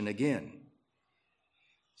deception again.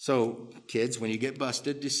 So, kids, when you get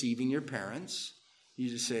busted deceiving your parents, you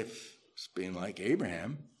just say, it's being like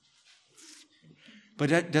Abraham. But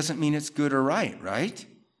that doesn't mean it's good or right?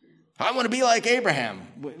 I want to be like Abraham.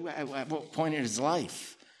 At what point in his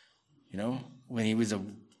life? When he was a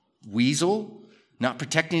weasel, not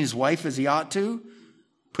protecting his wife as he ought to,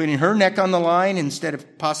 putting her neck on the line instead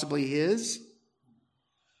of possibly his.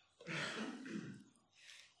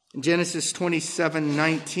 In Genesis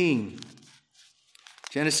 27:19.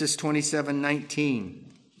 Genesis 27:19.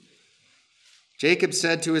 Jacob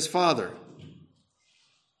said to his father,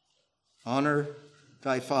 honor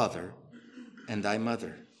thy father and thy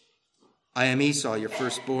mother. I am Esau, your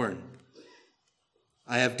firstborn.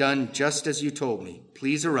 I have done just as you told me.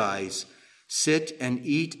 Please arise, sit and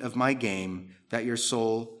eat of my game, that your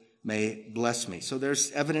soul may bless me. So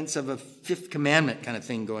there's evidence of a fifth commandment kind of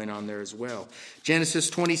thing going on there as well. Genesis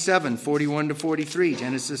 27:41-43.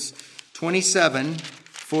 Genesis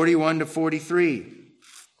 27:41-43.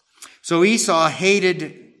 So Esau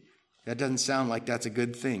hated, that doesn't sound like that's a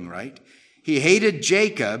good thing, right? He hated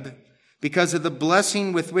Jacob because of the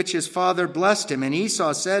blessing with which his father blessed him. And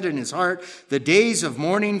Esau said in his heart, the days of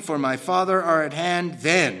mourning for my father are at hand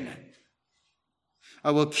then.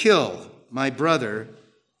 I will kill my brother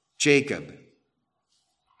Jacob."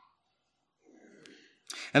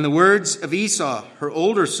 And the words of Esau, her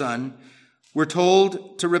older son, were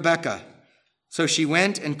told to Rebekah. So she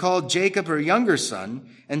went and called Jacob, her younger son,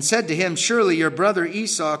 and said to him, "Surely your brother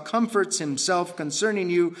Esau comforts himself concerning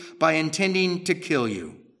you by intending to kill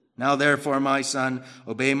you. Now therefore, my son,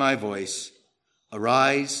 obey my voice.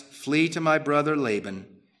 Arise, flee to my brother Laban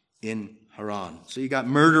in Haran." So you got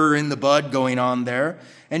murder in the bud going on there,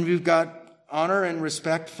 and you've got honor and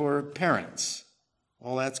respect for parents.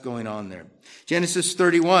 All that's going on there. Genesis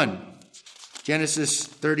 31. Genesis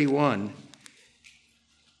 31.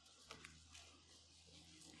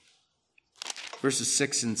 Verses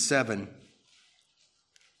 6 and 7.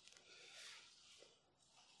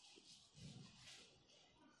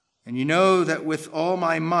 "And you know that with all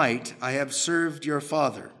my might I have served your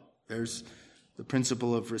father." There's the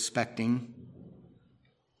principle of respecting.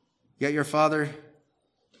 "Yet your father,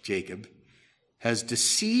 Jacob, has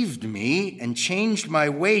deceived me and changed my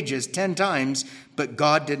wages 10 times, but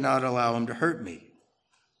God did not allow him to hurt me."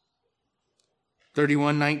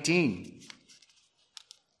 31:19.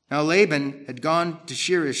 "Now Laban had gone to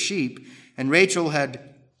shear his sheep, and Rachel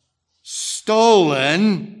had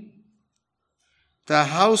stolen the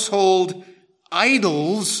household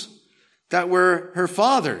idols that were her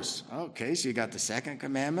father's." Okay, so you got the second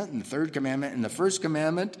commandment and the third commandment and the first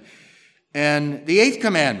commandment and the eighth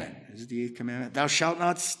commandment. Is it the eighth commandment? "Thou shalt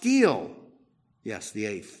not steal." Yes, the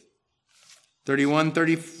eighth. 31,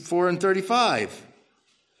 34, and 35.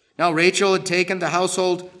 "Now Rachel had taken the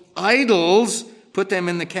household idols, put them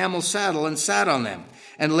in the camel's saddle, and sat on them.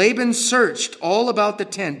 And Laban searched all about the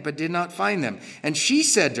tent, but did not find them. And she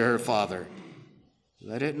said to her father,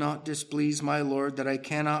 'Let it not displease my lord that I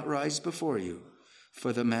cannot rise before you,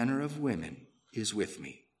 for the manner of women is with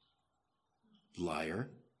me.'" Liar.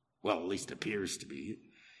 Well, at least appears to be.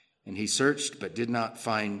 "And he searched, but did not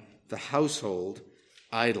find the household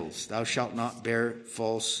idols. Thou shalt not bear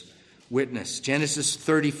false witness." Genesis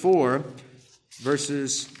 34,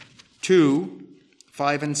 verses 2,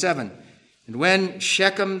 5, and 7. "And when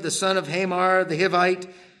Shechem, the son of Hamor, the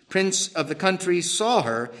Hivite, prince of the country, saw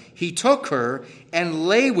her, he took her and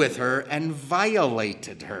lay with her and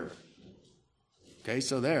violated her." Okay,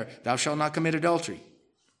 so there, "Thou shalt not commit adultery."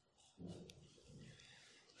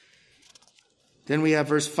 Then we have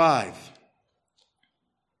verse 5.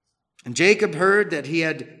 "And Jacob heard that he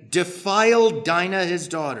had defiled Dinah, his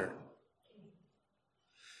daughter.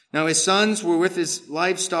 Now his sons were with his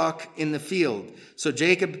livestock in the field. So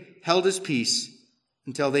Jacob held his peace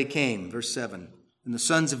until they came." Verse 7. "And the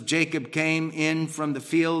sons of Jacob came in from the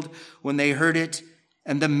field when they heard it,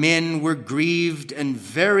 and the men were grieved and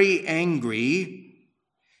very angry,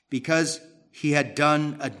 because he had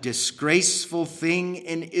done a disgraceful thing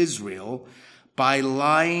in Israel by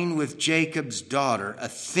lying with Jacob's daughter, a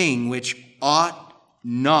thing which ought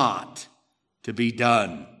not to be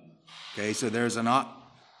done." Okay, so there's an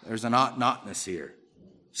ought-notness here.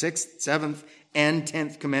 6th, 7th, and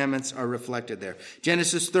 10th commandments are reflected there.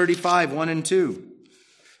 Genesis 35, 1 and 2.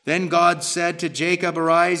 "Then God said to Jacob,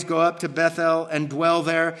 Arise, go up to Bethel and dwell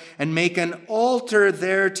there, and make an altar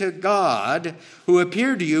there to God, who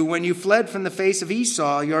appeared to you when you fled from the face of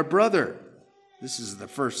Esau, your brother." This is the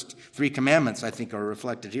first 3 commandments, I think, are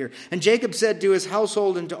reflected here. "And Jacob said to his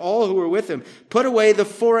household and to all who were with him, Put away the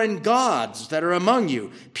foreign gods that are among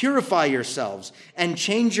you. Purify yourselves and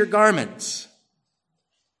change your garments.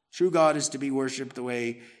 True God is to be worshipped the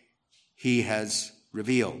way he has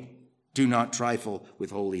revealed. Do not trifle with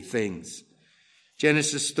holy things."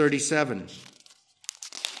 Genesis 37,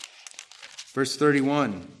 verse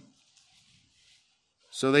 31.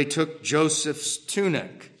 "So they took Joseph's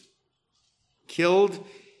tunic, killed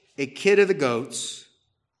a kid of the goats,"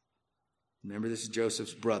 remember this is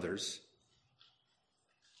Joseph's brothers,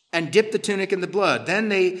 "and dipped the tunic in the blood. Then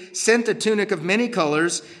they sent a tunic of many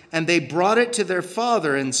colors, and they brought it to their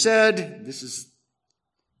father and said," this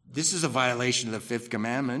is a violation of the 5th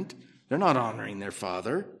commandment. They're not honoring their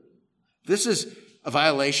father. This is a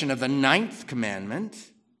violation of the 9th commandment.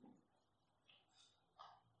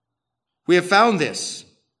 "We have found this.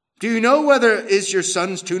 Do you know whether it is your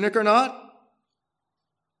son's tunic or not?"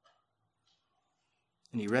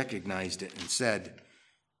 And he recognized it and said,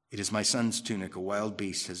 "It is my son's tunic. A wild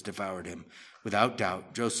beast has devoured him. Without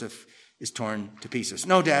doubt, Joseph is torn to pieces."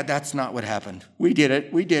 "No, Dad, that's not what happened. We did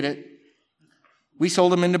it. We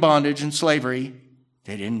sold him into bondage and slavery."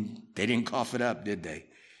 They didn't cough it up, did they?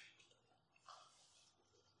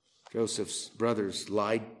 Joseph's brothers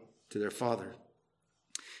lied to their father.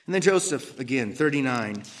 And then Joseph, again,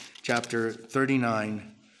 chapter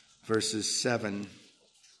 39, verses 7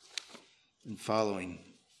 and following.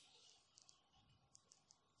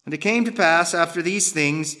 And it came to pass after these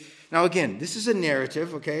things. Now again, this is a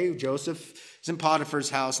narrative, okay? Joseph is in Potiphar's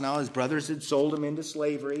house now. His brothers had sold him into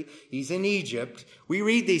slavery. He's in Egypt. We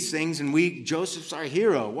read these things and Joseph's our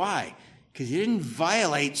hero. Why? Because he didn't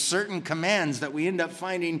violate certain commands that we end up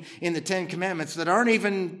finding in the Ten Commandments that aren't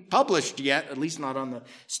even published yet, at least not on the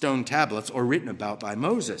stone tablets or written about by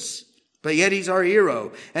Moses. But yet he's our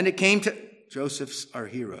hero. And it came to Joseph's our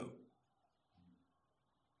hero.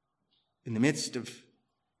 In the midst of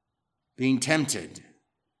being tempted,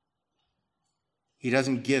 he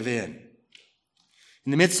doesn't give in.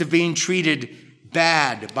 In the midst of being treated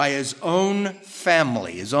bad by his own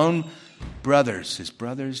family, his own brothers, his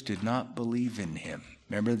brothers did not believe in him.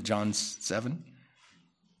 Remember John 7?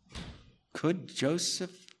 Could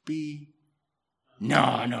Joseph be?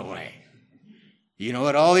 No way. You know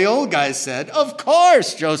what all the old guys said? Of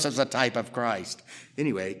course, Joseph's a type of Christ.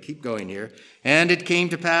 Anyway, keep going here. And it came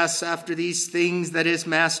to pass after these things that his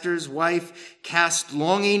master's wife cast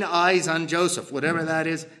longing eyes on Joseph. Whatever that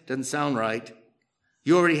is, doesn't sound right.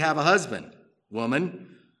 You already have a husband,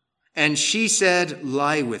 woman. And she said,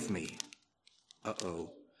 lie with me.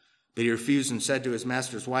 Uh-oh. But he refused and said to his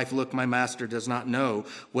master's wife, look, my master does not know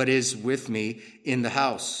what is with me in the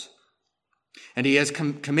house. And he has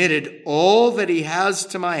committed all that he has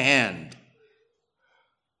to my hand.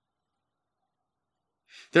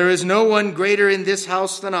 There is no one greater in this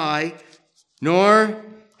house than I, nor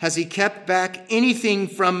has he kept back anything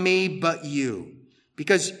from me but you,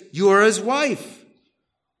 because you are his wife.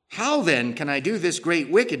 How then can I do this great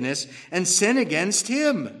wickedness and sin against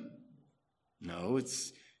him? No, did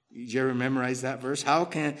you ever memorize that verse? How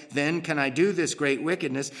can I do this great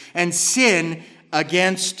wickedness and sin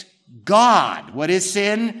against God? What is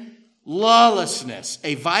sin? Lawlessness,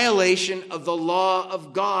 a violation of the law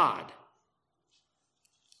of God.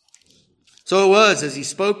 So it was as he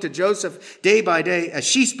spoke to Joseph day by day, as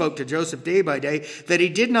she spoke to Joseph day by day, that he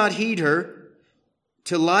did not heed her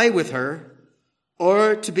to lie with her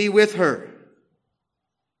or to be with her.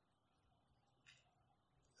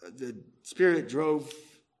 The Spirit drove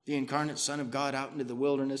the incarnate Son of God out into the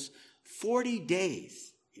wilderness. 40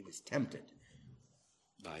 days he was tempted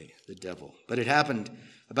by the devil. But it happened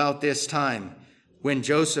about this time when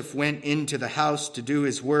Joseph went into the house to do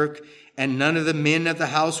his work, and none of the men of the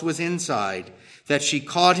house was inside, that she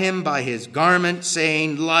caught him by his garment,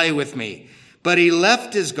 saying, lie with me. But he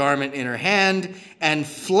left his garment in her hand and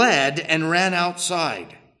fled and ran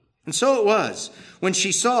outside. And so it was, when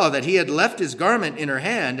she saw that he had left his garment in her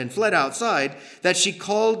hand and fled outside, that she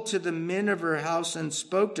called to the men of her house and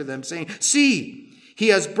spoke to them, saying, see, he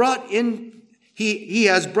has brought into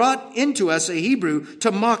us a Hebrew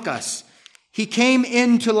to mock us. He came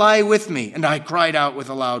in to lie with me. And I cried out with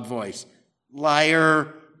a loud voice,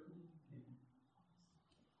 liar.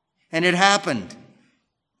 And it happened,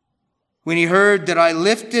 when he heard that I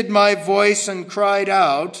lifted my voice and cried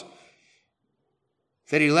out,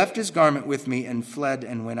 that he left his garment with me and fled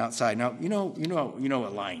and went outside. Now, you know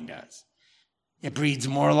what lying does. It breeds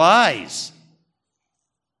more lies.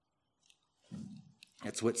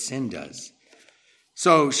 That's what sin does.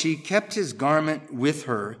 So she kept his garment with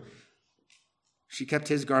her. She kept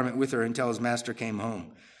his garment with her until his master came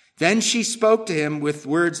home. Then she spoke to him with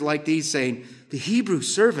words like these, saying, the Hebrew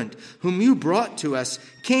servant whom you brought to us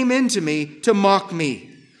came in to me to mock me.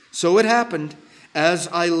 So it happened, as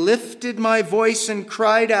I lifted my voice and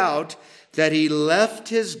cried out, that he left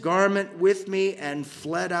his garment with me and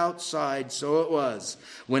fled outside. So it was,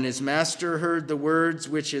 when his master heard the words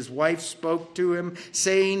which his wife spoke to him,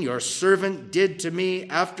 saying, your servant did to me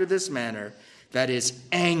after this manner, that his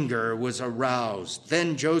anger was aroused.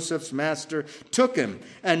 Then Joseph's master took him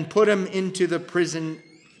and put him into the prison,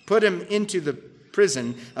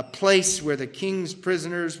 a place where the king's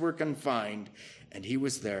prisoners were confined, and he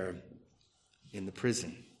was there in the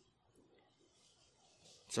prison.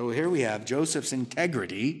 So here we have Joseph's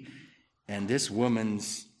integrity and this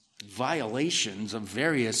woman's violations of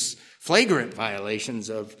various flagrant violations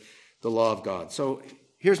of the law of God. So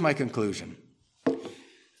here's my conclusion.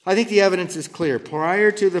 I think the evidence is clear. Prior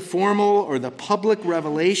to the formal or the public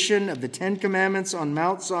revelation of the Ten Commandments on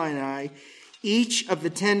Mount Sinai, each of the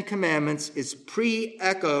Ten Commandments is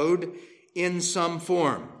pre-echoed in some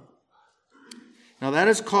form. Now that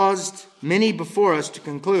has caused many before us to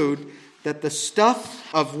conclude that the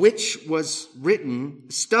stuff of that which was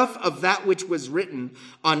written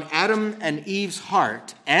on Adam and Eve's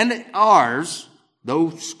heart and ours, though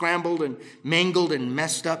scrambled and mangled and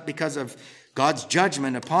messed up because of God's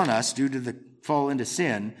judgment upon us due to the fall into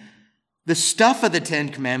sin, the stuff of the Ten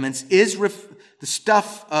Commandments is the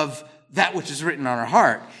stuff of that which is written on our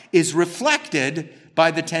heart is reflected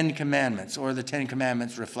by the Ten Commandments, or the Ten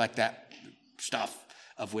Commandments reflect that stuff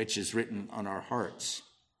of which is written on our hearts.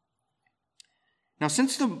 Now,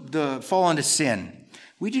 since the fall into sin,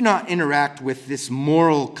 we do not interact with this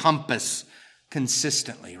moral compass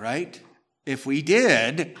consistently, right? If we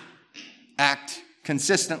did act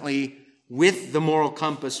consistently with the moral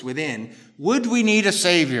compass within, would we need a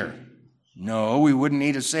Savior? No, we wouldn't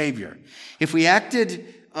need a Savior. If we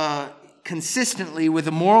acted consistently with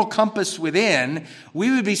the moral compass within,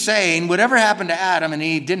 we would be saying, whatever happened to Adam and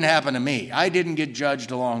Eve didn't happen to me. I didn't get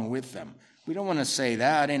judged along with them. We don't want to say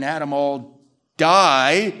that. In Adam all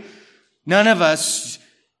die. None of us,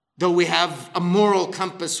 though we have a moral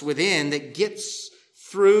compass within that gets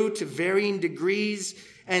through to varying degrees,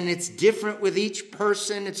 and it's different with each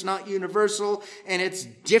person. It's not universal, and it's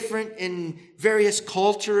different in various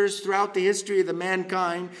cultures throughout the history of the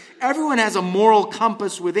mankind. Everyone has a moral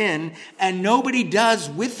compass within, and nobody does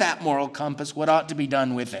with that moral compass what ought to be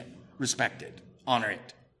done with it. Respect it. Honor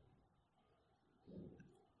it.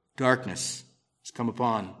 Darkness has come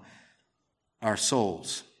upon our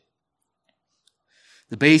souls.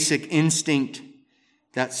 The basic instinct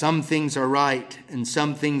that some things are right and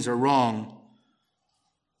some things are wrong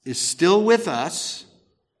is still with us,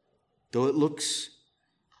 though it looks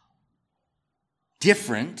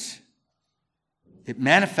different. It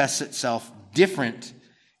manifests itself different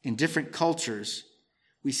in different cultures.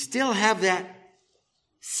 We still have that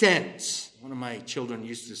sense. One of my children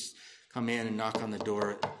used to come in and knock on the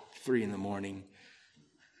door at 3 a.m.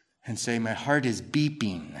 and say, "My heart is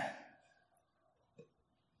beeping."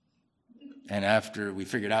 And after we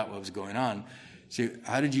figured out what was going on, say,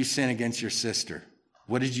 "How did you sin against your sister?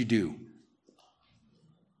 What did you do?"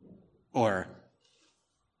 Or,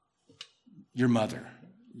 "Your mother."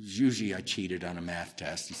 Usually I cheated on a math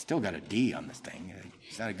test. He still got a D on this thing.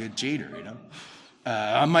 He's not a good cheater, you know.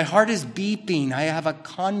 My heart is beeping. I have a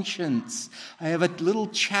conscience. I have a little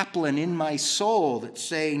chaplain in my soul that's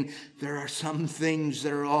saying, there are some things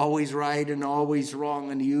that are always right and always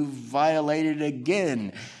wrong, and you've violated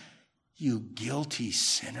again. You guilty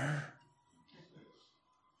sinner.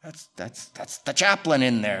 That's the chaplain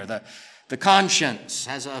in there. The conscience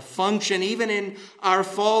has a function even in our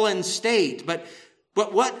fallen state. But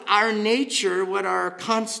what our nature, what our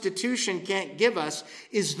constitution can't give us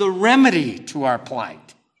is the remedy to our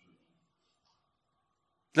plight.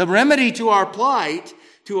 The remedy to our plight,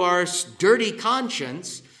 to our dirty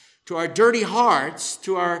conscience, to our dirty hearts,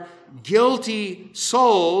 to our guilty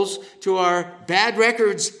souls, to our bad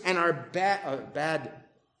records and our bad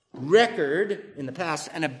record in the past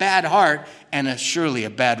and a bad heart and surely a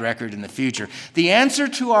bad record in the future. The answer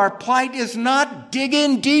to our plight is not dig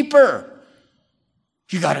in deeper.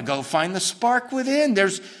 You got to go find the spark within.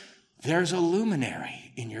 There's a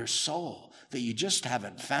luminary in your soul that you just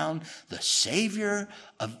haven't found. The Savior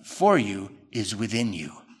for you is within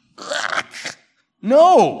you.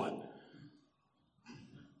 No.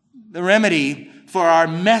 The remedy for our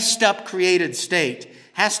messed up created state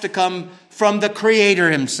has to come from the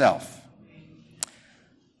Creator himself.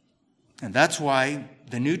 And that's why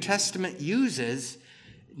the New Testament uses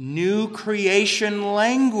new creation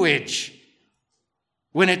language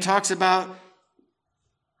when it talks about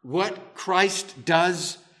what Christ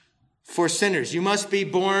does for sinners. You must be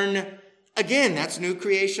born again. That's new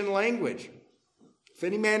creation language. If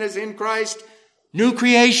any man is in Christ, new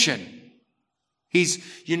creation.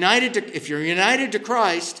 If you're united to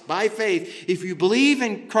Christ by faith, if you believe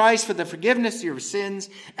in Christ for the forgiveness of your sins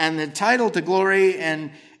and the title to glory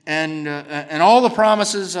and all the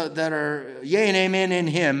promises that are yea and amen in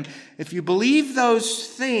him, if you believe those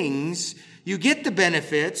things, you get the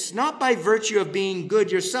benefits, not by virtue of being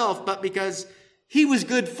good yourself, but because he was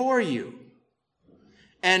good for you.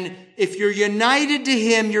 And if you're united to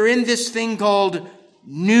him, you're in this thing called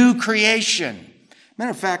new creation.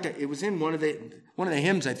 Matter of fact, it was in one of the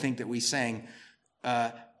hymns, I think, that we sang,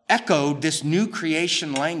 echoed this new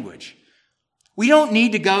creation language. We don't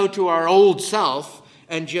need to go to our old self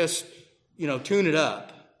and just, tune it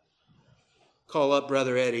up. Call up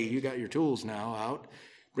Brother Eddie. You got your tools now out.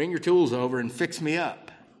 Bring your tools over and fix me up.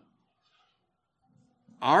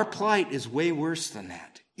 Our plight is way worse than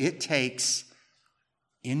that. It takes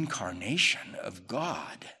incarnation of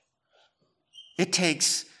God. It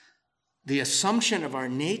takes the assumption of our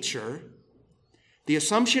nature, the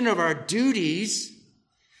assumption of our duties,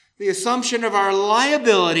 the assumption of our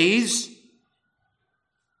liabilities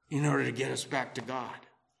in order to get us back to God.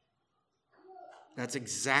 That's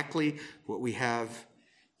exactly what we have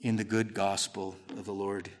in the good gospel of the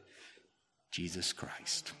Lord Jesus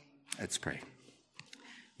Christ. Let's pray.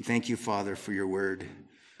 We thank you, Father, for your word.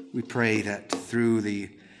 We pray that through the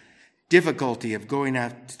difficulty of going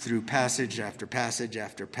through passage after passage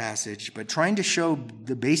after passage, but trying to show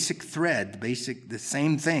the basic thread, the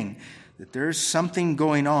same thing, that there's something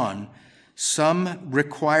going on, some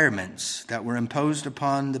requirements that were imposed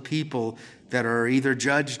upon the people that are either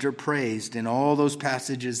judged or praised in all those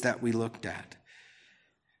passages that we looked at.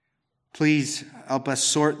 Please help us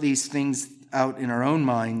sort these things out in our own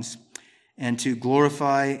minds and to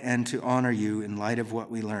glorify and to honor you in light of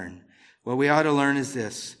what we learn. What we ought to learn is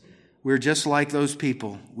this: we're just like those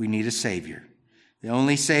people. We need a Savior. The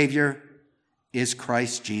only Savior is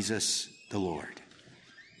Christ Jesus the Lord.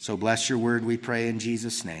 So bless your word, we pray in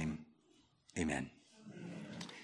Jesus' name. Amen.